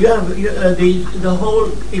you have the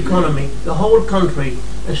whole economy, the whole country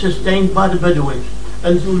is sustained by the Bedouins,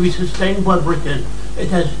 and it will be sustained by Britain. It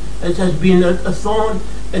has been a thorn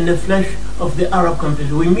in the flesh of the Arab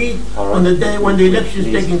countries. We meet on the day when the election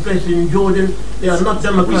is taking place in Jordan. They are not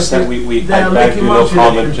democratic. They are making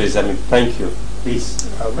commentaries. I mean, thank you. Please.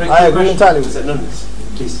 I agree entirely with it.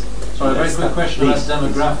 Please. Sorry, a very quick question about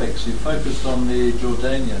demographics. You focused on the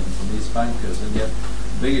Jordanians and the East Bankers, and yet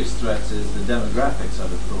the biggest threat is the demographics, I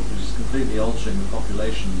would have thought, which is completely altering the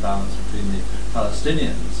population balance between the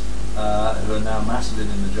Palestinians, who are now massively in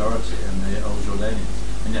the majority, and the old Jordanians.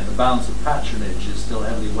 And yet the balance of patronage is still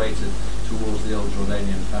heavily weighted towards the old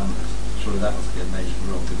Jordanian families. Surely that must be a major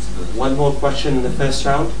role considered. One more question in the first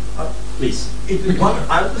round, please.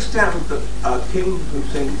 I understand that King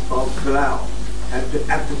Hussein's father Bilal had to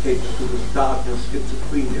abdicate to his darkness,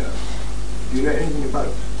 schizophrenia. Do you know anything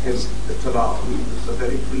about him, Talal? He was a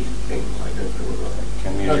very brief king. I don't know whether.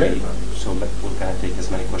 Can we really? So we're going to take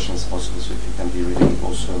as many questions as possible. So if you can be really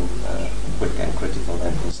also quick and critical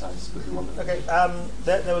and concise. Okay.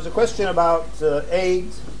 There was a question about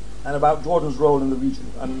aid and about Jordan's role in the region,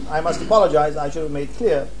 and I must apologize. I should have made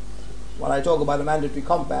clear when I talk about a mandatory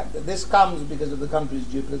compact that this comes because of the country's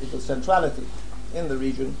geopolitical centrality in the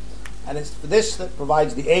region, and it's this that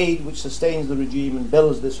provides the aid which sustains the regime and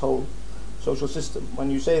builds this whole social system.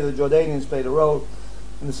 When you say the Jordanians played a role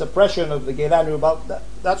in the suppression of the Gaylani revolt,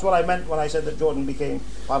 that's what I meant when I said that Jordan became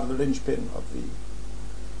part of the linchpin of the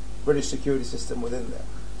British security system within there.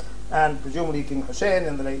 And presumably King Hussein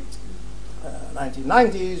in the late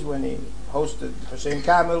 1990s, when he hosted Hussein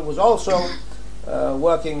Kamel, was also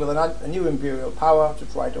working with a new imperial power to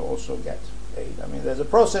try to also get aid. I mean, there's a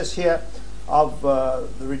process here of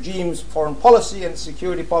the regime's foreign policy and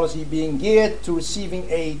security policy being geared to receiving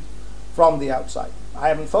aid from the outside. I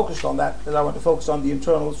haven't focused on that because I want to focus on the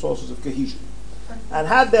internal sources of cohesion. And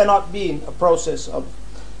had there not been a process of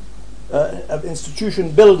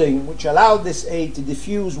institution building which allowed this aid to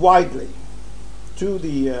diffuse widely to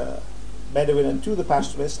the Bedouin and to the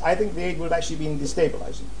pastoralists, I think the aid would have actually been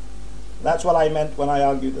destabilizing. That's what I meant when I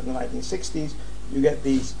argued that in the 1960s you get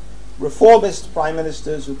these reformist prime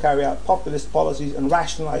ministers who carry out populist policies and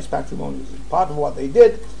rationalize patrimonialism. Part of what they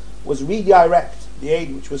did was redirect the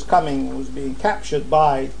aid which was coming and was being captured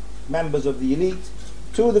by members of the elite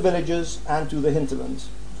to the villages and to the hinterlands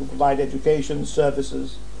to provide education,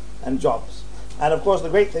 services, and jobs. And of course, the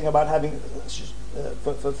great thing about having,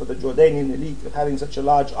 for the Jordanian elite, of having such a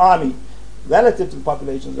large army relative to the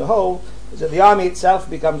population as a whole, is that the army itself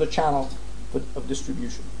becomes a channel of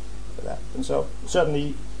distribution for that. And so,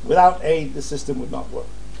 certainly, without aid, the system would not work.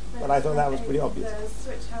 But I thought that was pretty obvious. The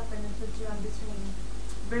switch happened in 51 between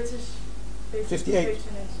British 58,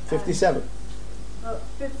 57. Well,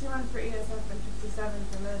 51 for ESF and 57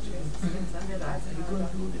 for military assistance under the Eisenhower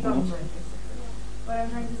doctrine, basically. What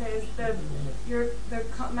I'm trying to say is the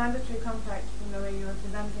mandatory compact, from the way you were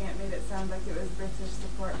presenting it, made it sound like it was British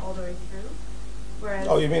support all the way through. Whereas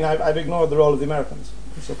Oh, you mean I've ignored the role of the Americans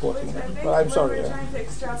in supporting them? But I'm sorry. We're trying to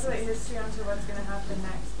extrapolate history onto what's going to happen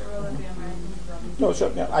next. The role of the Americans is obviously. No,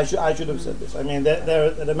 sure. Yeah, I should have said this. I mean,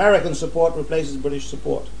 that American support replaces British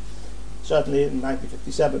support, certainly in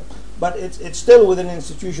 1957. But it's still within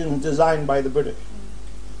institutions designed by the British,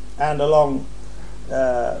 and along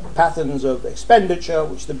patterns of expenditure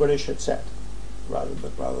which the British had set, rather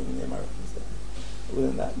than the Americans there.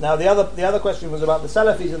 within that. Now the other question was about the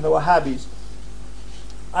Salafis and the Wahhabis.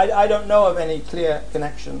 I don't know of any clear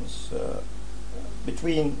connections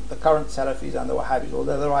between the current Salafis and the Wahhabis,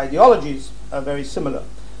 although their ideologies are very similar.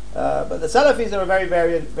 But the Salafis are a very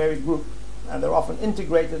varied group, and they're often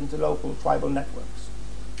integrated into local tribal networks.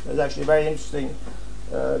 There's actually a very interesting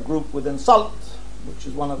group within Salt, which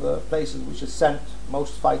is one of the places which has sent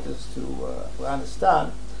most fighters to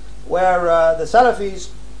Afghanistan, where the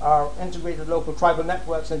Salafis are integrated local tribal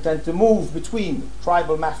networks and tend to move between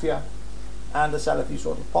tribal mafia and the Salafi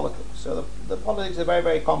sort of politics. So the politics are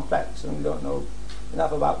very complex, and we don't know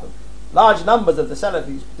enough about them. Large numbers of the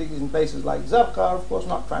Salafis, particularly in places like Zarqa, are of course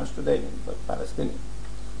not Trans-Jordanian, but Palestinian.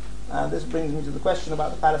 And this brings me to the question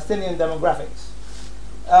about the Palestinian demographics.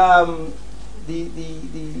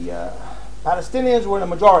 The Palestinians were in a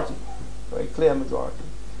majority, very clear majority,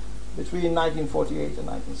 between 1948 and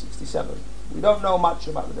 1967. We don't know much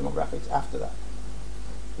about the demographics after that,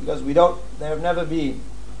 because there's never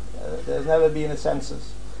been a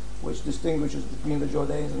census which distinguishes between the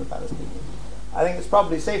Jordanians and the Palestinians. I think it's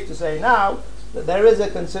probably safe to say now that there is a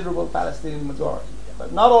considerable Palestinian majority,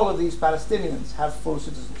 but not all of these Palestinians have full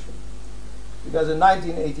citizenship, because in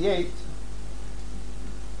 1988,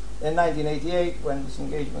 when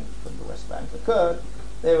disengagement from the West Bank occurred,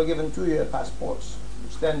 they were given 2-year passports,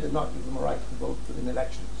 which then did not give them a right to vote within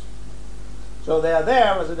elections. So they are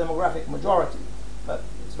there as a demographic majority, but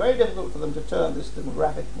it's very difficult for them to turn this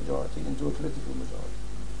demographic majority into a political majority,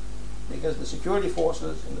 because the security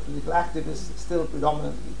forces and the political activists are still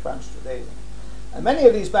predominantly Trans-Jordanian. And many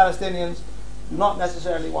of these Palestinians do not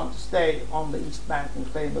necessarily want to stay on the East Bank and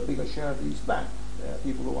claim a bigger share of the East Bank. There are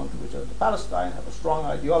people who want to return to Palestine, have a strong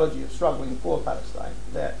ideology of struggling for Palestine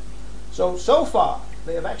there. So far,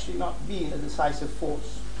 they have actually not been a decisive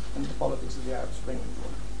force in the politics of the Arab Spring in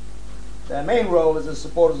Jordan. Their main role is as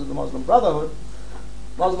supporters of the Muslim Brotherhood.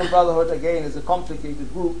 Muslim Brotherhood, again, is a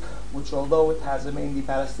complicated group, which, although it has a mainly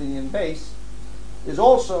Palestinian base, is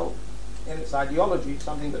also, in its ideology,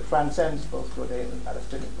 something that transcends both Jordanians and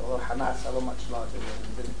Palestinians, although Hamas have a much larger role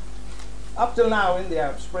in it. Up till now, in the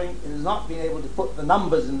Arab Spring, it has not been able to put the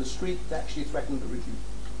numbers in the street to actually threaten the regime.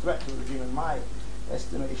 The threat to the regime, in my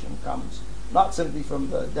estimation, comes not simply from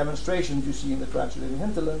the demonstrations you see in the Trans-Jordanian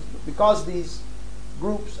hinterlands, but because these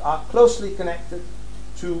groups are closely connected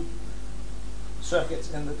to circuits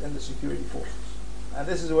in the security forces. And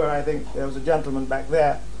this is where I think there was a gentleman back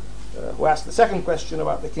there who asked the second question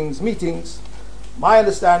about the king's meetings. My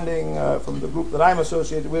understanding from the group that I'm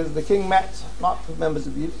associated with, the king met not with members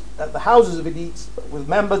of at the houses of elites, but with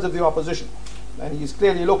members of the opposition. And he's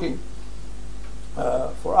clearly looking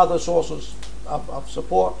for other sources of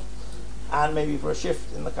support, and maybe for a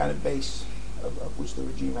shift in the kind of base of which the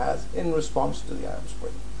regime has in response to the Arab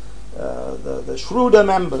Spring. The shrewder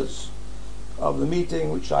members of the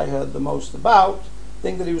meeting, which I heard the most about,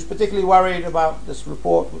 think that he was particularly worried about this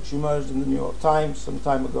report which emerged in the New York Times some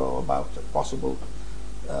time ago about a possible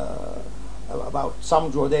about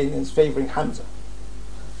some Jordanians favoring Hamza.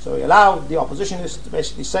 So he allowed the oppositionists to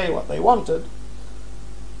basically say what they wanted,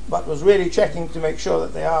 but was really checking to make sure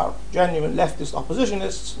that they are genuine leftist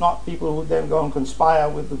oppositionists, not people who would then go and conspire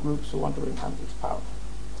with the groups who want to bring Hamza to power.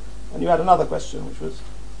 And you had another question, which was...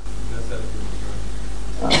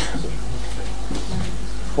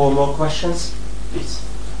 4 more questions, please.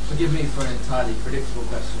 Forgive me for an entirely predictable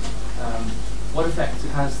question. What effect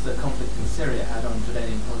has the conflict in Syria had on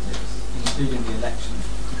Jordanian politics, including the election?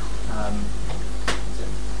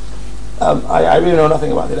 I really know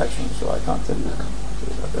nothing about the election, so I can't tell you about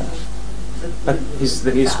that. But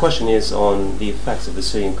his question is on the effects of the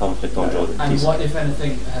Syrian conflict on Jordan. And what, if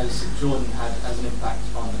anything, has Jordan had as an impact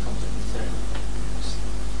on the conflict in Syria?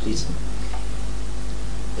 Please.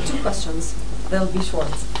 2 questions. They'll be short.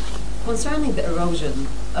 Concerning the erosion,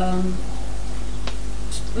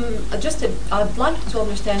 I'd like to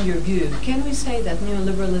understand your view. Can we say that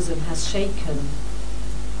neoliberalism has shaken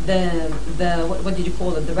what did you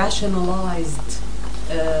call it? The rationalized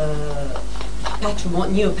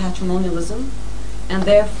neo-patrimonialism, and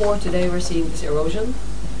therefore today we're seeing this erosion?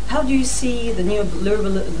 How do you see the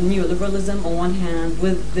neoliberalism on one hand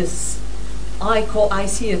with this? I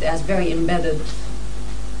see it as very embedded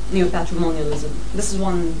neo-patrimonialism. This is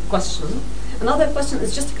one question. Another question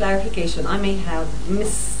is just a clarification. I may have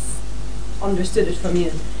misunderstood it from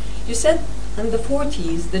you. You said in the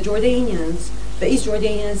 40s, the East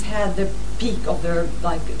Jordanians had the peak of their,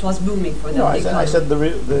 it was booming for them. No, I said it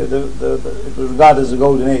was regarded as a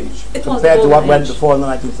golden age compared to what went before in the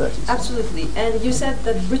 1930s. Absolutely. And you said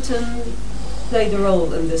that Britain played a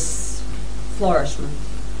role in this flourishment.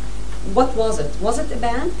 what was it? Was it a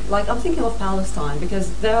bank? Like, I'm thinking of Palestine,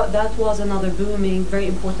 because that was another booming, very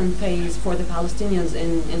important phase for the Palestinians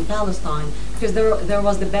in Palestine, because there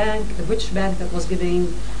was the bank, the rich bank that was giving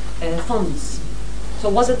funds. So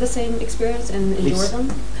was it the same experience in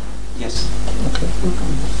Jordan? Yes.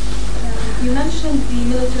 You mentioned the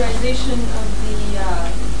militarization of the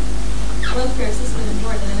welfare system in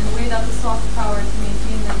Jordan and the way that the soft power to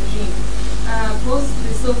maintain the regime. Post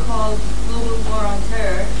the so-called global war on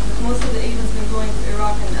terror, most of the aid has been going to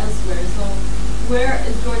Iraq and elsewhere. So where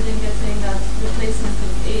is Jordan getting that replacement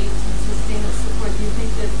of aid to sustain its support? Do you think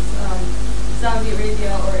it's Saudi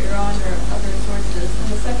Arabia or Iran or other sources? And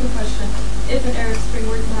the second question, if an Arab Spring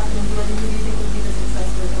were to happen in Jordan, who do you think would be the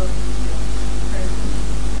successor of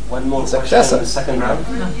One more Successor. question in the second round.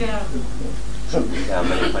 Yeah. There are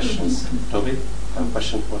many questions. Toby, have a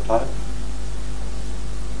question for Tariq?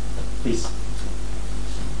 Please.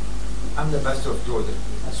 I'm the ambassador of Jordan.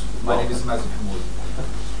 My name is Mazen Hamoud.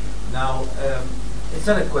 Now, it's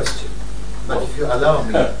not a question, but if you allow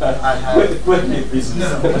me, I have... Quickly, please.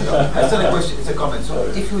 No, it's not a question, it's a comment. So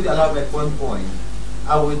if you would allow me at one point,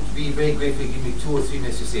 I would be very grateful if you give me 2 or 3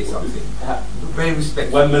 minutes to say something. Very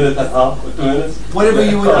respectful. 1 minute and a half or 2 minutes? Whatever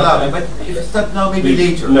you would allow me, but if it's not now, maybe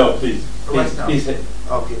please. later. No, please. Right now. Please.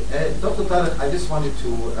 Okay. Dr. Tariq, I just wanted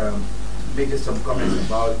to make just some comments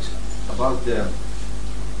about the...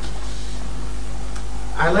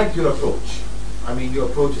 I like your approach. I mean, your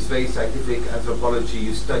approach is very scientific, anthropology,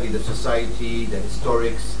 you study the society, the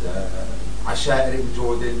historics, the Ashair in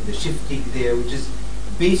Jordan, the shifting there, which is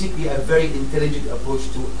basically a very intelligent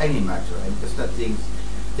approach to any matter, and just not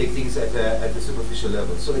take things at a superficial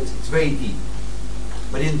level. So it's very deep.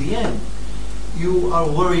 But in the end, you are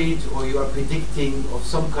worried or you are predicting of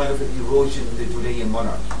some kind of an erosion in the Jordanian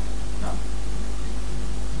monarchy. Now,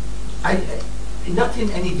 not in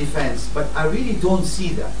any defense, but I really don't see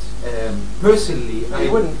that. Personally, I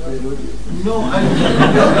wouldn't. No,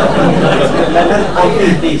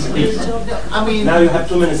 Please. I mean, now you have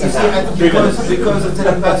 2 minutes. You see, because as an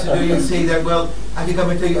ambassador, you say that. Well, I think I'm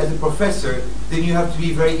going to tell you, as a professor, then you have to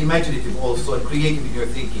be very imaginative also and creative in your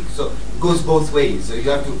thinking. So it goes both ways. So you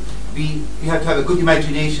have to have a good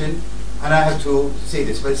imagination, and I have to say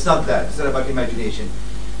this, but it's not that. It's not about imagination.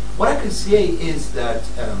 What I can say is that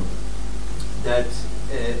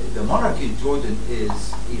the monarchy in Jordan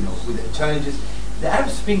is, with the challenges. The Arab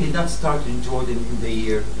Spring did not start in Jordan in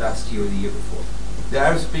the last year or the year before. The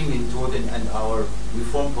Arab Spring in Jordan and our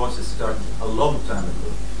reform process started a long time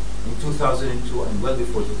ago, in 2002 and well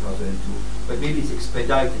before 2002, but maybe it's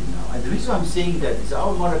expedited now. And the reason I'm saying that is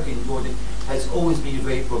our monarchy in Jordan has always been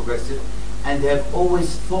very progressive, and they have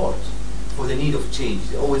always thought for the need of change.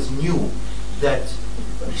 They always knew that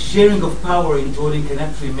sharing of power in Jordan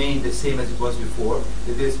cannot remain the same as it was before,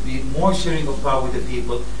 that there's been more sharing of power with the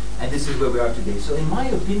people, and this is where we are today. So in my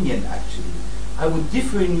opinion, actually, I would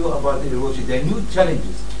differ in you about the erosion. There are new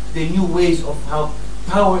challenges, there are new ways of how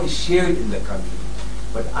power is shared in the country.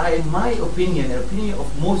 But in my opinion, the opinion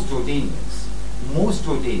of most Jordanians,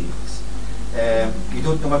 you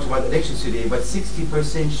don't know much about elections today, but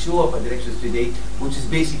 60% show up at elections today, which is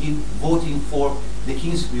basically voting for the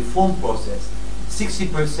king's reform process.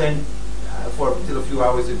 60% for until a few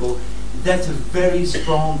hours ago. That's a very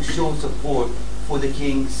strong show of support for the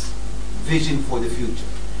king's vision for the future.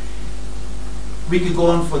 We could go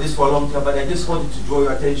on for this for a long time, but I just wanted to draw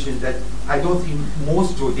your attention that I don't think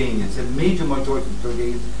most Jordanians, a major majority of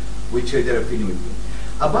Jordanians, would share their opinion with me.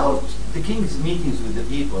 About the king's meetings with the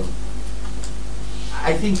people,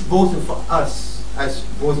 I think both of us, as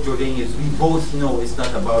both Jordanians, we both know it's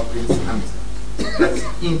not about Prince Hamza. That's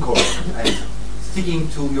incorrect. And sticking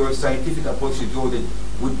to your scientific approach to Jordan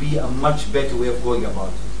would be a much better way of going about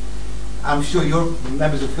it. I'm sure your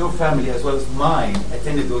members of your family as well as mine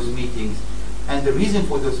attended those meetings, and the reason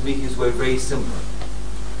for those meetings were very simple.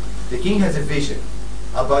 The king has a vision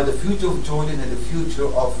about the future of Jordan and the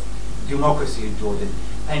future of democracy in Jordan,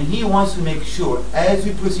 and he wants to make sure, as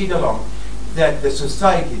we proceed along, that the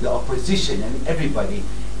society, the opposition, and everybody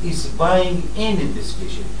is buying in this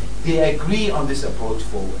vision. They agree on this approach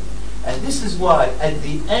forward. And this is why, at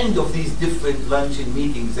the end of these different luncheon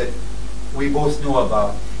meetings that we both know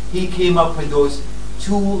about, he came up with those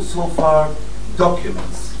 2 so far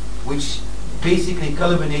documents, which basically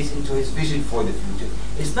culminates into his vision for the future.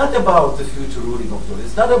 It's not about the future ruling of Jordan.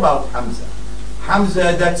 It's not about Hamza.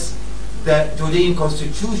 Hamza, that's the Jordanian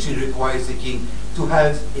constitution requires the king to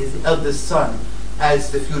have his eldest son as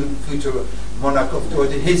the future monarch of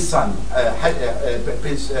Jordan, his son,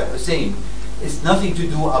 Prince Hussein. It's nothing to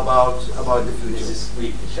do about the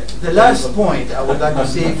future. The last point I would like to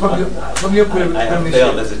say, from your permission, I have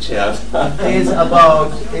failed as a child. is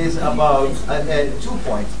about 2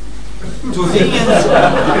 points. Jordanians.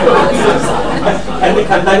 Can we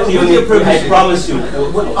come back to you? I promise you.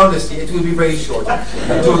 Honestly, it will be very short.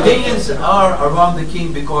 Jordanians are around the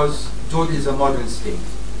king because Jordan is a modern state.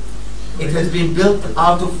 It has been built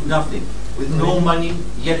out of nothing, with no money,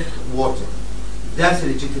 yet water. That's the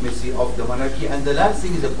legitimacy of the monarchy. And the last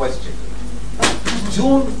thing is a question.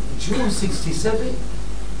 June 67,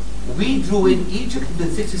 we drew in Egypt in the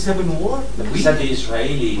 67 war. He said the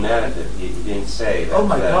Israeli narrative. He didn't say that. Oh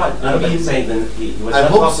my God! No, but saying that he was I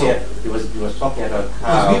not hope talking. so. He was talking about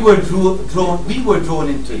how we were drawn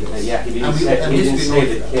into it. yeah, he didn't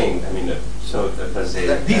say the king. I mean, so that was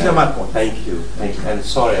a. These are my points. Thank you, and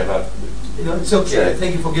sorry about. It's okay.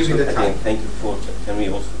 Thank you for giving me the time. Thank you for. Can we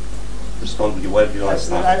also respond with whatever you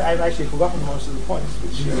want? I've actually forgotten most of the points.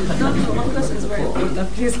 Which, One question is very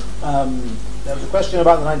important, please. There was a question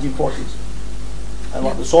about the 1940s and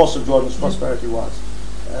what the source of Jordan's prosperity was.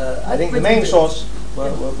 I think the main source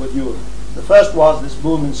were dual. The first was this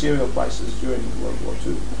boom in cereal prices during World War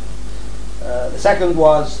II. The second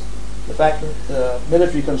was the fact that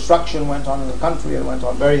military construction went on in the country and went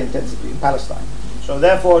on very intensively in Palestine. So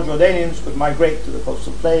therefore, Jordanians could migrate to the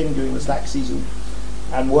coastal plain during the slack season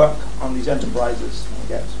and work on these enterprises and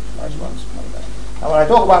get large amounts of money back. Now, when I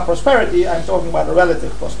talk about prosperity, I'm talking about a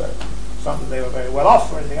relative prosperity. It's not that they were very well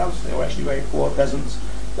off or anything else. They were actually very poor peasants.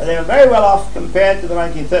 But they were very well off compared to the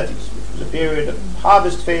 1930s, which was a period of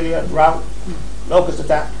harvest failure, drought, locust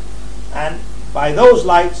attack. And by those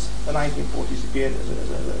lights, the 1940s appeared as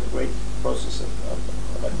a great process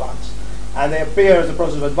of advance. And they appear as a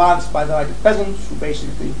process of advance by the native peasants who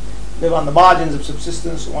basically live on the margins of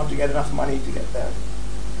subsistence, who want to get enough money to get their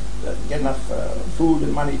enough food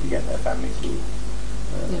and money to get their family through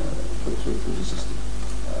the system.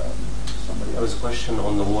 There was a question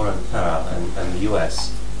on the war on terror and the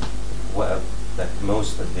US, that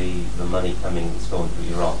most of the money coming is going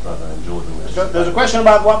to Iraq rather than Jordan. There's a question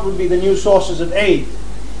about what would be the new sources of aid.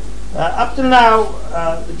 Up till now,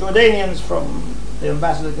 the Jordanians, from the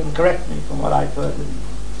ambassador can correct me, from what I've heard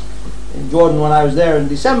in Jordan when I was there in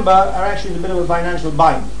December, are actually in a bit of a financial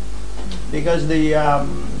bind, because the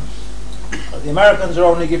Americans are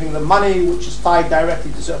only giving them money which is tied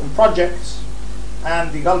directly to certain projects,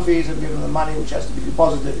 and the Gulfies have given them money which has to be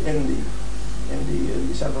deposited in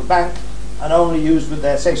the central bank and only used with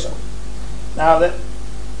their say-so. Now, the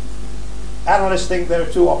analysts think there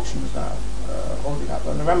are two options now holding up.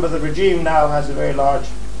 And remember, the regime now has a very large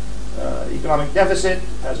economic deficit,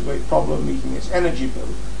 has a great problem meeting its energy bill.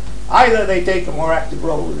 Either they take a more active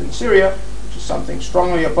role within Syria, which is something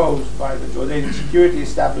strongly opposed by the Jordanian security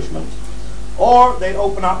establishment, or they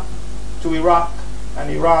open up to Iraq and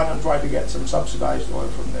Iran and try to get some subsidized oil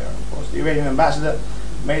from there. Of course, the Iranian ambassador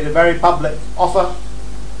made a very public offer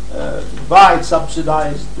to provide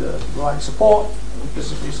provide support,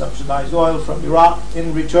 implicitly subsidized oil from Iraq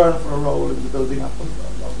in return for a role in the building up of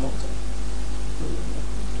Mosul.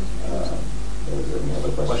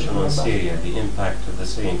 Question on Syria, the impact of the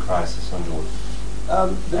Syrian crisis on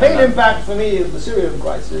Jordan. The main impact for me of the Syrian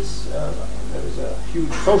crisis, there was a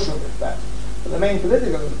huge social impact, but the main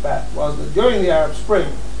political impact was that during the Arab Spring,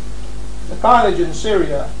 the carnage in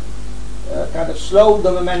Syria kind of slowed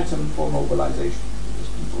the momentum for mobilization, because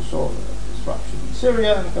people saw the disruption in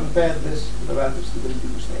Syria and compared this to the relative stability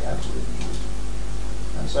which they had within Egypt.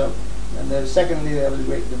 And so, secondly, there was a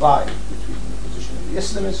great divide between the position of the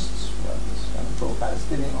Islamists, who had this kind of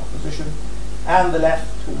pro-Palestinian opposition, and the left,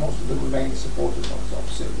 who most of them remained supporters of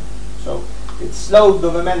Syria. So it slowed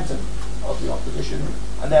the momentum of the opposition,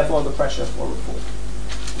 and therefore the pressure for reform.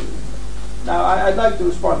 Now, I'd like to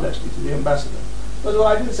respond actually to the ambassador. First of all,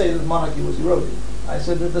 I didn't say that the monarchy was eroding. I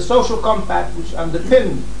said that the social compact which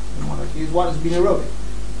underpinned the monarchy is what has been eroding.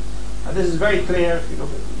 And this is very clear if you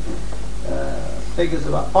look at the figures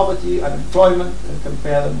about poverty, unemployment, and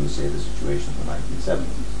compare them with, say, the situation in the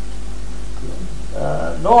 1970s.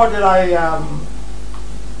 Nor did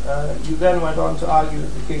you then went on to argue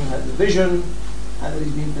that the king has a vision and that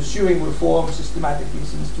he's been pursuing reform systematically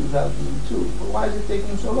since 2002. But why is it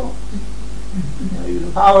taking so long? He was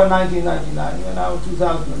in power in 1999, we're now in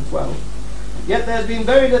 2012. Yet there's been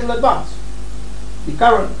very little advance. The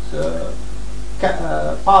current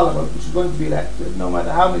parliament, which is going to be elected, no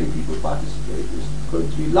matter how many people participate, is going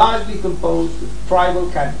to be largely composed of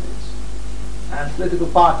tribal candidates. And political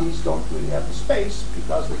parties don't really have the space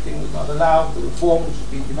because the king has not allowed the reform which has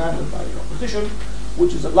been demanded by the opposition,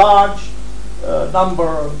 which is a large number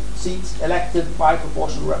of seats elected by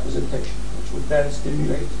proportional representation, which which would then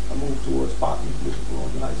stimulate a move towards party political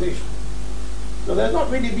organization. So there's not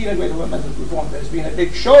really been a great amount of reform. There's been a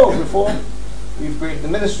big show of reform. We've created the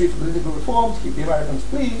Ministry for Political Reform to keep the Americans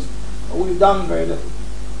pleased, but we've done very little.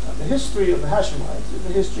 And the history of the Hashemites is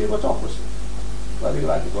the history of autocracy, whether you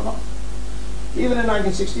like it or not. Even in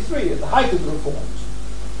 1963, at the height of the reforms,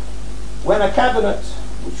 when a cabinet,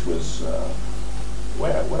 which was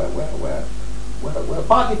where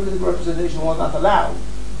party political representation was not allowed,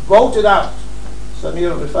 voted out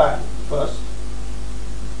Samir Rifai first,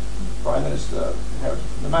 Prime Minister inherited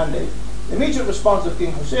the mandate. The immediate response of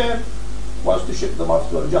King Hussein was to ship them off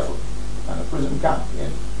to Al-Jafr, and a prison camp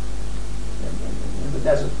in the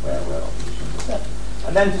desert where opposition was set,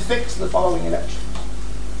 and then to fix the following election.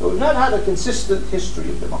 So we've not had a consistent history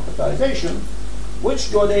of democratization which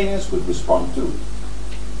Jordanians could respond to.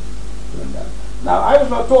 Now, I was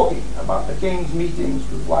not talking about the king's meetings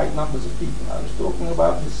with wide numbers of people. I was talking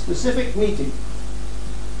about his specific meeting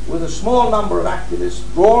with a small number of activists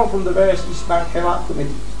drawn from the various East Bank Herat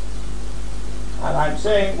committees. And I'm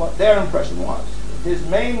saying what their impression was. That his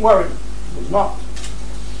main worry was not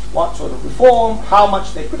what sort of reform, how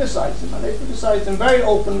much they criticized him. And they criticized him very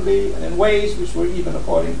openly and in ways which were even,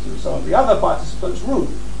 according to some of the other participants, rude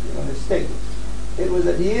in his statements. It was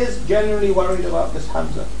that he is genuinely worried about this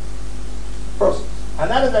Hamza process. And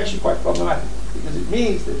that is actually quite problematic, because it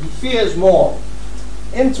means that he fears more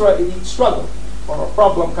intra-elite struggle or a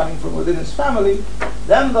problem coming from within his family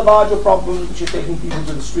than the larger problems which are taking people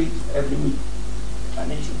to the street every week.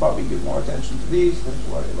 And he should probably give more attention to these than to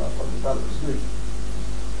worry about what his brother is doing.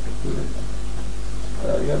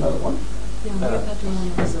 You have another one? I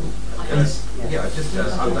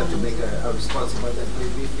would like to make a response about that very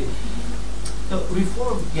briefly.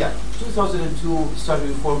 Reform, 2002 started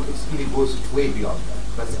reform, it really goes way beyond that.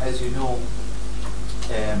 But as you know,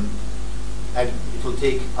 and it will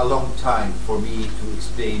take a long time for me to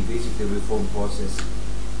explain basically the reform process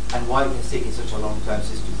and why it has taken such a long time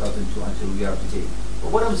since 2002 until we are today.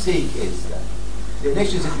 But what I'm saying is that the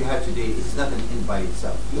elections that we have today is not an end by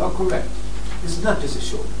itself. You are correct. This is not just a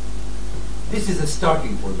show. This is a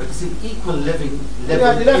starting point, but it's an equal level. We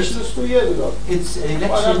had elections 2 years ago. It's an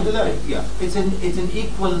election. It's an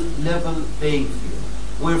equal level playing field,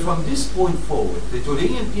 where from this point forward, the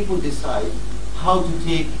Jordanian people decide how to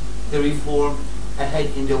take the reform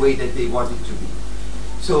ahead in the way that they want it to be.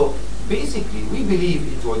 So basically, we believe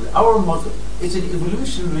in Jordan. Our model is an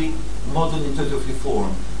evolutionary model in terms of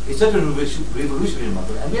reform. It's not a revolutionary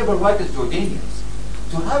model, and we have a right as Jordanians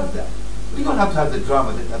to have that. We don't have to have the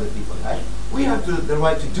drama that other people have. We have the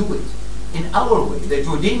right to do it in our way, the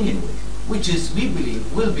Jordanian way, which is, we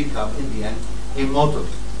believe, will become, in the end, a model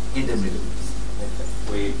in the Middle East.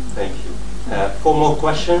 Thank you. 4 more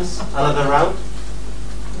questions, another round.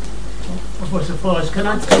 Professor Forrest, can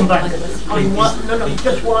I come back?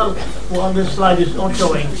 Just while this slide is not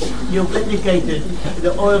showing, you've indicated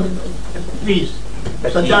the oil, please,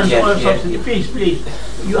 Saddam's oil subsidy, please.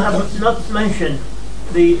 You have not mentioned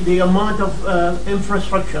the amount of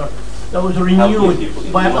infrastructure that was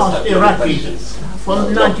renewed by us Iraqis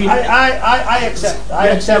from 19... I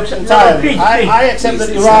accept entirely. I accept that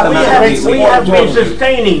Iraq... We have been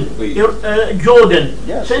sustaining Jordan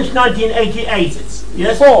since 1988.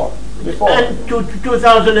 Yes? Before. And to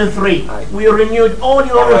 2003, we renewed all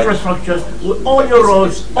your infrastructures, all your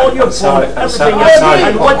roads, all your ports, everything else.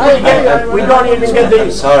 And what we get, we don't even get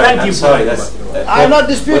the thank you for it. I'm not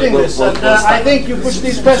disputing this. I think you push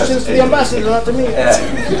these questions to the ambassador, not to me.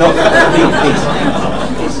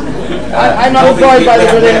 I'm not employed by the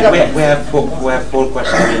Jordanian government. We have 4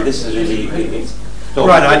 questions. I mean, this is really...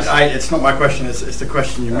 Right, it's not my question. It's the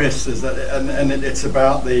question you missed. Is that, and it's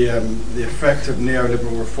about the effect of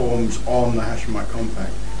neoliberal reforms on the Hashemite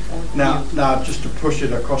Compact. Now, just to push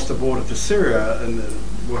it across the border to Syria, and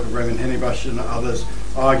the work of Raymond Henibash and others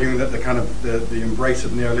arguing that the embrace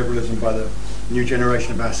of neoliberalism by the new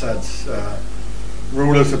generation of Assad's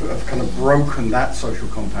rulers have kind of broken that social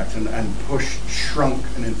compact and shrunk,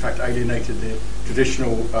 and in fact alienated the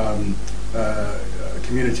traditional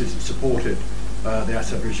communities that supported the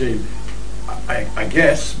Assad regime. I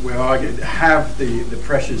guess we have the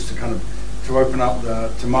pressures to open up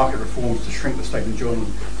to market reforms to shrink the state in Jordan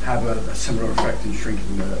have a similar effect in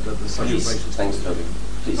shrinking the social basis. Thanks, Toby.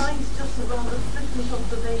 Please. Mine's just a rather flippant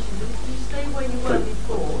observation, but if you stay where you were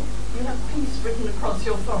before, you have peace written across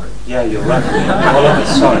your forehead. Yeah, you're right. All of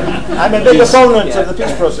us, sorry. I'm a big opponent of the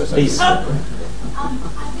peace process. Please. I was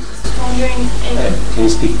just wondering if... Can you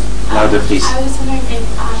speak louder, please? I was wondering if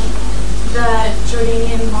the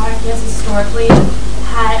Jordanian monarchy has historically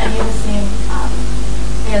had any of the same,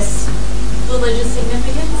 religious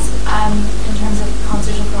significance in terms of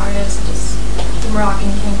constitutional prerogatives, such as the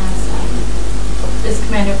Moroccan king is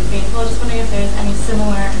commander of the faithful. Just wondering if there's any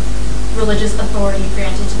similar religious authority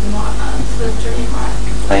granted to the Jordanian monarch.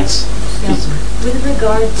 Thanks. Yeah. With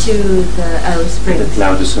regard to the Arab Spring,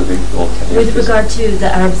 with regard to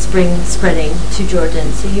the Arab Spring spreading to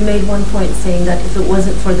Jordan, so you made one point saying that if it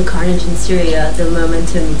wasn't for the carnage in Syria, the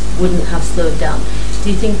momentum wouldn't have slowed down.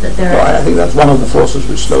 Do you think that there I think that's one of the forces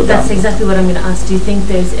which slowed down. That's exactly what I'm going to ask. Do you think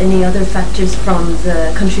there's any other factors from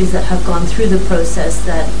the countries that have gone through the process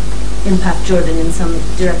that impact Jordan in some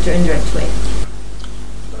direct or indirect way?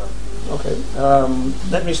 Okay.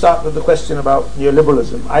 Let me start with the question about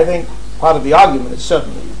neoliberalism. I think part of the argument is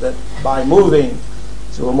certainly that by moving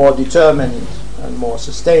to a more determined and more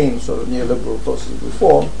sustained sort of neoliberal process of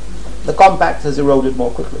reform, the compact has eroded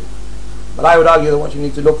more quickly. But I would argue that what you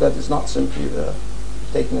need to look at is not simply the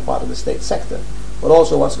taking apart of the state sector, but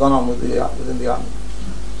also what's gone on within the army.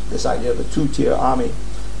 This idea of a two-tier army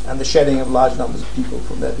and the shedding of large numbers of people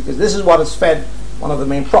from there, because this is what has fed one of the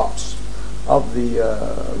main props of the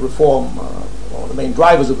reform, or the main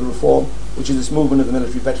drivers of the reform, which is this movement of the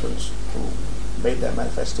military veterans who made their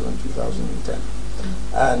manifesto in 2010.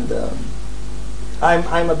 And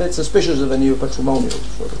I'm a bit suspicious of a neo-patrimonial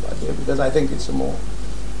sort of idea, because I think it's a more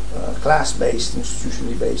class-based,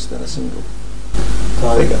 institutionally based than a single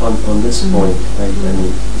figure. On this point, I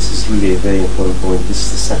mean, this is really a very important point. This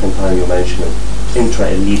is the second time you're mentioning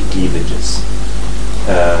intra-elite cleavages.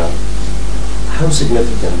 How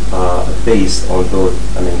significant are, based on both,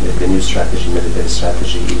 I mean, the new strategy, military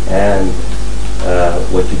strategy, and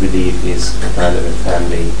what you believe is kind of a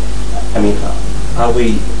family? I mean, are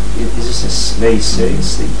we, is this very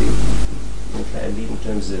seriously intra-elite in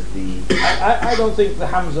terms of the... I don't think the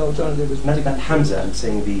Hamza alternative is... Not Hamza, I'm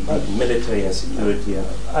saying the military and security.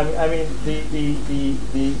 I mean,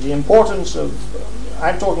 the importance of...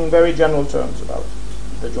 I'm talking very general terms about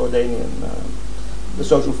the Jordanian... the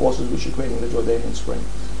social forces which are creating the Jordanian Spring.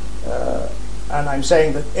 And I'm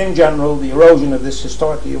saying that in general the erosion of this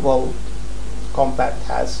historically evolved compact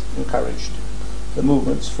has encouraged the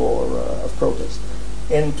movements of protest.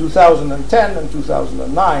 In 2010 and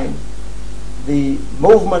 2009, the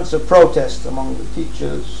movements of protest among the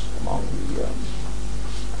teachers, among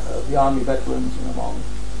the army veterans, and among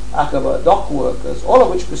Aqaba dock workers, all of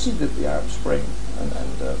which preceded the Arab Spring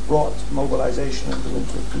and brought mobilization in the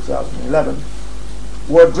winter of 2011,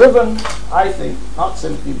 were driven, I think, not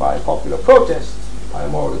simply by popular protest, by a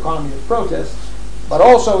moral economy of protest, but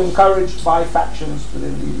also encouraged by factions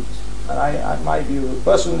within the elite. And my view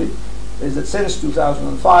personally is that since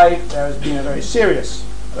 2005 there has been a very serious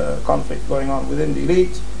conflict going on within the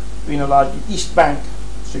elite, between a largely East Bank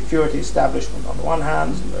security establishment on the one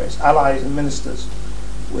hand, and various allies and ministers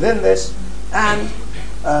within this, and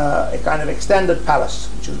a kind of extended palace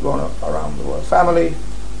which has grown up around the royal family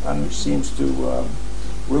and which seems to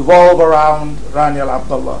revolve around Rani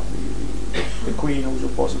al-Abdullah, the queen, who's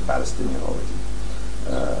of course a Palestinian origin.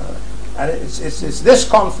 And it's this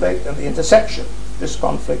conflict and the intersection, this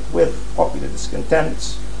conflict with popular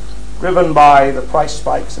discontents, driven by the price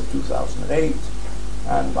spikes of 2008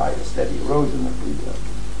 and by the steady erosion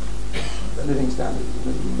of the living standards of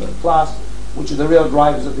the middle class, which are the real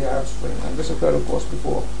drivers of the Arab Spring. And this occurred, of course,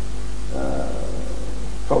 before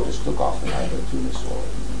protests took off in either Tunis or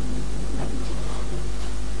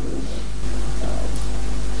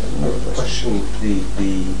question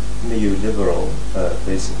the neoliberal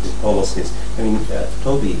basically policies. I mean,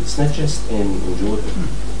 Toby, it's not just in Jordan,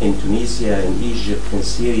 in Tunisia, in Egypt, in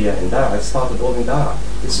Syria, in Daraa. It started all in Daraa.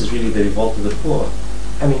 This is really the revolt of the poor.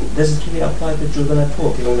 I mean, does it really apply to Jordan at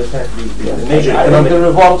all, given the fact the major I economic... think the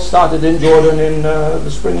revolt started in Jordan in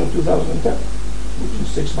the spring of 2010, which is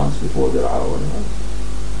 6 months before Daraa went on.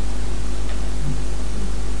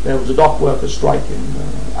 There was a dock workers' strike in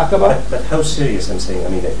Aqaba. But how serious, I'm saying, I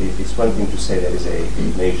mean, it's one thing to say there is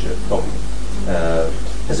a major problem.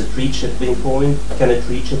 Has it reached a tipping point? Can it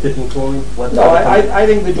reach a tipping point? No, I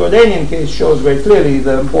think the Jordanian case shows very clearly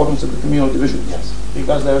the importance of the communal division. Yes.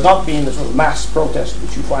 Because there has not been the sort of mass protest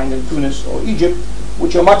which you find in Tunis or Egypt,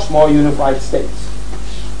 which are much more unified states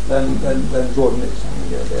than Jordan is. I mean,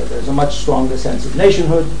 there's a much stronger sense of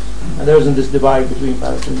nationhood, and there isn't this divide between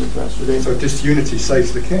Palestinians and Transjordanians. So disunity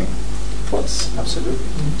saves the king. Yes, absolutely.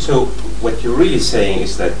 So what you're really saying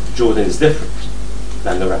is that Jordan is different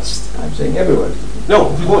than the rest. I'm saying everywhere. No,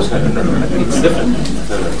 of course not. It's different.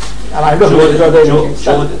 And I'm looking at the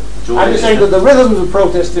Jordanian. I'm just saying that the rhythms of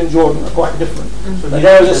protest in Jordan are quite different. But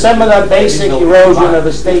there is a similar basic erosion of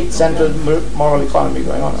a state-centered moral economy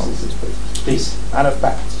going on in this place. Please. And of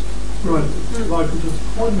facts. Right. Like, just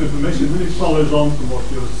a point of information really follows on from what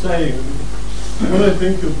you're saying. When I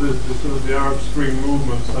think of the sort of the Arab Spring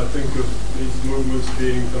movements, I think of these movements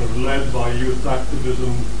being kind of led by youth activism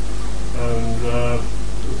and the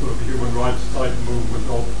sort of human rights type movement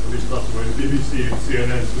of, at least that's the way the BBC and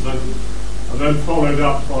CNN presented, and then followed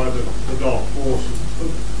up by the dark forces.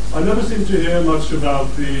 But I never seem to hear much about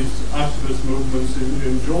these activist movements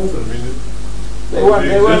in Jordan. I mean,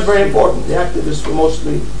 they weren't very important. The activists were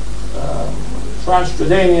mostly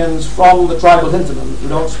Trans-Jordanians from the tribal hinterland who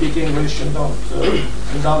don't speak English and don't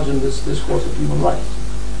indulge in this discourse of human rights.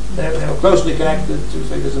 They were closely connected to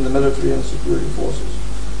figures in the military and security forces.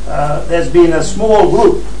 There's been a small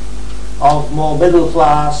group of more middle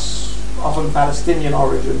class, often Palestinian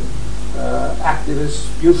origin activists,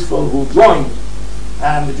 youthful, who joined.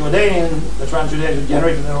 And the Trans-Jordanians have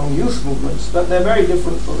generated their own youth movements, but they're very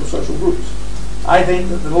different sort of social groups. I think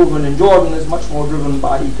that the movement in Jordan is much more driven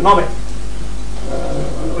by economic.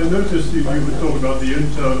 I noticed you were talking about the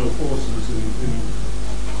internal forces in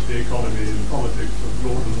the economy and politics of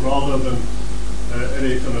Jordan, rather than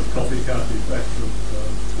any kind of copycat effect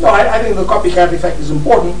of. No, I think the copycat effect is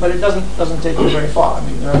important, but it doesn't take it very far. I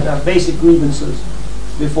mean, there are basic grievances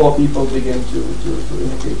before people begin to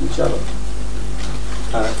imitate each other.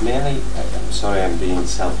 I'm sorry, I'm being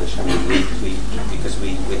selfish. I mean, because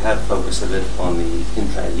we have focused a bit on the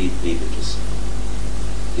intra-elite cleavages.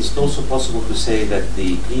 Is it also possible to say that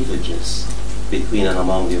the cleavages between and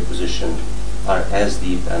among the opposition are as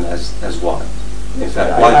deep and as wide? In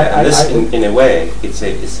fact, in a way,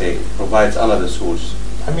 it provides another source.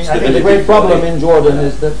 I mean, I think the great problem in Jordan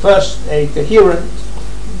is that first a coherent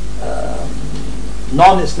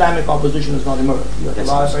non-Islamic opposition has not emerged. You have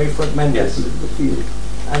a very fragmented political field.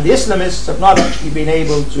 And the Islamists have not actually been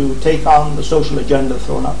able to take on the social agenda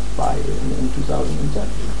thrown up in 2010.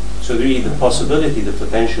 So really the possibility, the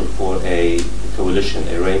potential for a coalition,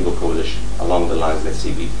 a rainbow coalition, along the lines, let's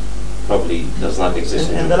say, probably does not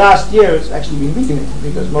exist. In the last year, it's actually been weakening,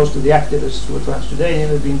 because most of the activists who are Trans-Jordanian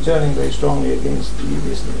have been turning very strongly against the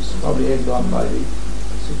Islamists, probably egged on by the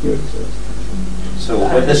security service.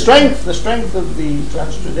 So the strength of the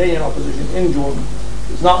Trans-Jordanian opposition in Jordan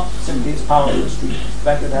is not simply its power in the street. In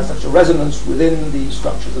fact, it has such a resonance within the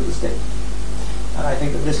structures of the state. And I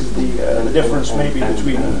think that this is the difference maybe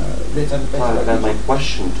between it and then my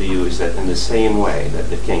question to you is that in the same way that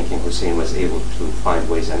the King Hussein was able to find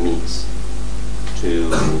ways and means to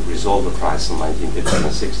resolve the crisis in the 1950s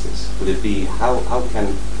and 60s, would it be, how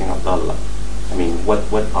can King Abdullah, I mean,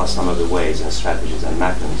 what are some of the ways and strategies and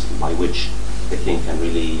mechanisms by which the king can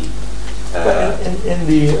really... in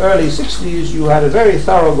the early 60s, you had a very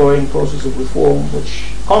thoroughgoing process of reform which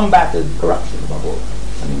combated corruption above all.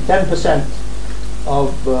 I mean, 10%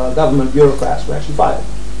 of government bureaucrats were actually fired.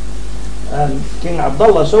 And King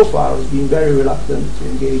Abdullah so far has been very reluctant to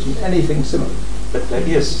engage in anything similar. But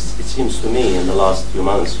yes, it seems to me in the last few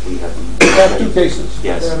months we have... There are two cases.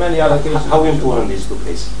 Yes. There are many other cases. How important these two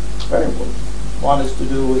cases? Very important. One is to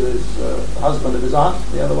do with his husband of his aunt,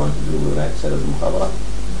 the other one to do with an ex-head of the Mukhabarat.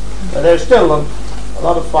 There's still a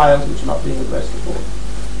lot of files which are not being addressed at all.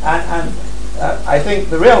 And I think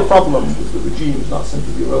the real problem with the regime is not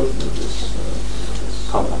simply the erosion of this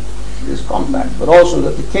compact, but also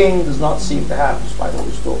that the king does not seem to have, despite all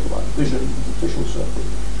this talk about vision in the official circle,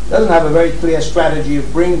 doesn't have a very clear strategy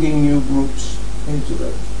of bringing new groups into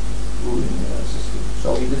the ruling system.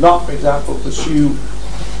 So he did not, for example, pursue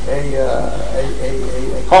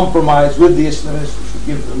a compromise with the Islamists which would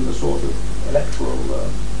give them the sort of electoral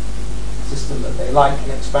system that they like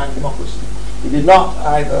and expand democracy. He did not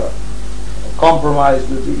either compromise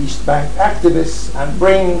with the East Bank activists and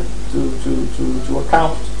bring to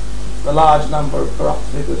account the large number of corrupt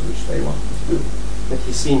figures which they wanted to do. But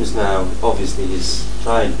he seems now, obviously, he's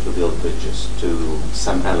trying to build bridges to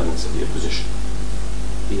some elements of the opposition.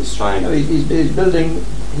 He is trying. He's building.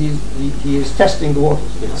 He is testing the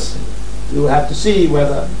waters. Yes. We will have to see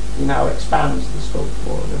whether he now expands the scope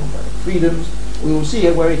for democratic freedoms. We will see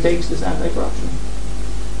where he takes this anti-corruption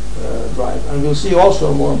drive, and we'll see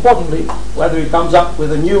also, more importantly, whether he comes up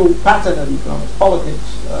with a new pattern of economic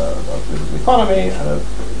politics, of the economy, and of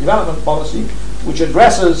development policy, which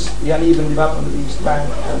addresses the uneven development of the East Bank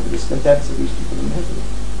and the discontents of these people in the hinterland.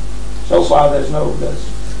 So far, there's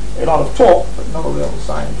a lot of talk, but no real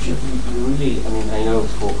sign. You really, I mean, I know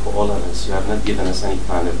for all of us, you have not given us any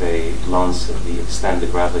kind of a glance at the extent, the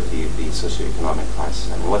gravity of the socioeconomic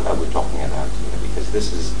crisis. I mean, what are we talking about here? Because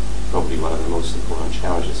this is probably one of the most important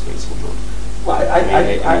challenges facing Jordan. Well,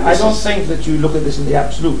 I don't think that you look at this in the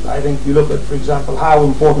absolute. I think you look at, for example, how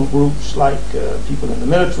important groups like people in the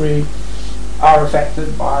military are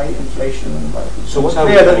affected by inflation and by So it's what are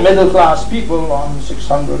clear we that doing? middle class people on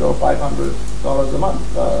 $600 or $500 a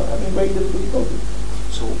month are having great difficulty coping.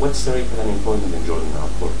 So what's the rate of unemployment in Jordan now? I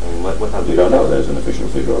mean, what are We don't know. There's an official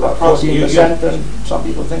figure about Approximately, 14%, and some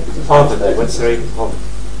people think it's as high as poverty? What's the rate of poverty?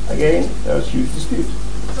 Again, there's huge dispute.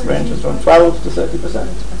 It ranges from 12 to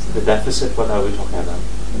 30%. The deficit, what are we talking about?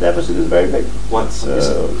 The deficit is very big. What's It's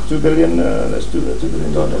 2 billion. That's $2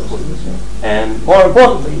 billion deficit this year. And More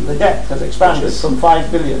importantly, the debt has expanded Which is- from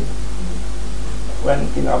 5 billion when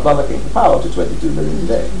King Abdullah came to power to 22 billion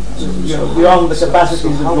today. Beyond the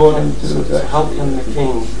capacities of Jordan to. So how can the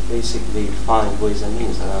king basically find ways and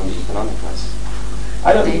means around the economic crisis?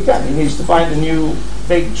 I don't think he can. He needs to find a new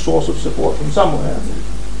big source of support from somewhere.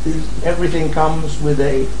 Everything comes with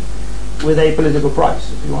a political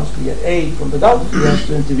price. If he wants to get aid from the Gulf, he has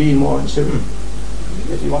to intervene more in Syria.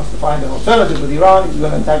 If he wants to find an alternative with Iran, he's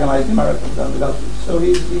going to antagonize the Americans and the Gulf. So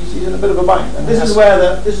he's in a bit of a bind. And this is where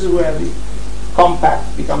the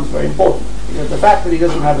compact becomes very important, because the fact that he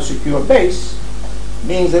doesn't have a secure base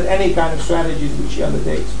means that any kind of strategies which he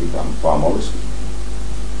undertakes become far more risky.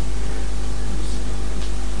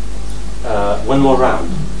 One more round,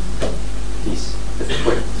 please.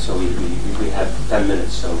 Quick. So we have 10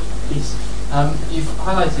 minutes. So please. You've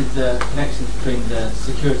highlighted the connections between the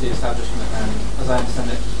security establishment and, as I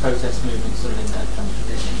understand it, protest movements sort of in the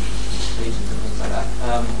Transjordanian regions and things like that.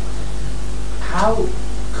 How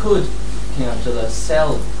could King Abdullah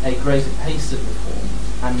sell a greater pace of reform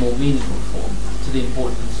and more meaningful reform to the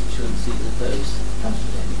important constituencies of those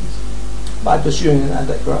Transjordanians? By pursuing an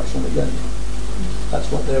anti-corruption agenda. That's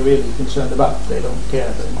what they're really concerned about. They don't care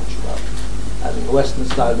very much about having a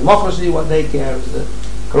Western-style democracy. What they care is that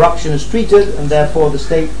corruption is treated, and therefore the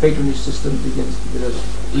state patronage system begins to deliver.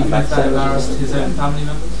 Even if that embarrassed his own family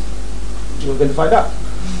members? We're going to find out.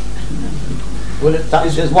 Will it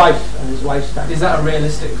touch his wife and his wife's family? Is that a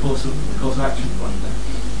realistic course of action for him then?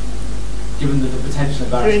 Given the potential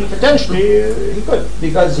I mean, embarrassment? potentially he could,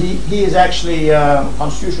 because he is actually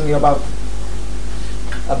constitutionally above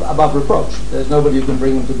reproach. There's nobody who can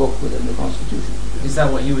bring him to book within the Constitution. Is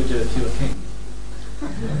that what you would do if you were king?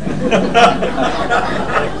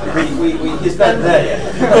 Is that there yet?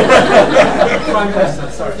 Prime Minister,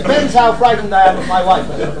 sorry. Depends how frightened I am of my wife.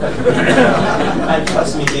 And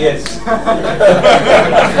trust me, he is.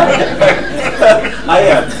 I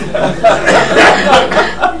am.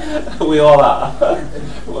 We all are.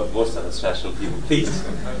 Well, most of us special people. Please.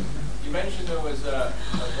 You mentioned there was a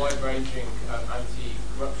wide-ranging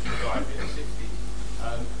anti-corruption drive in the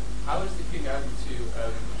 60s. How is the king able to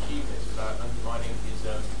achieve this without undermining his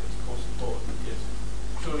core support? Because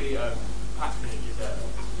surely patronage is a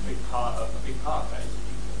big part of that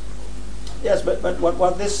institutional support. Yes, but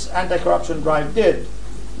what this anti-corruption drive did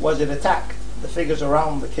was it attacked the figures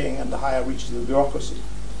around the king and the higher reaches of the bureaucracy,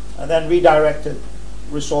 and then redirected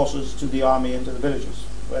resources to the army and to the villages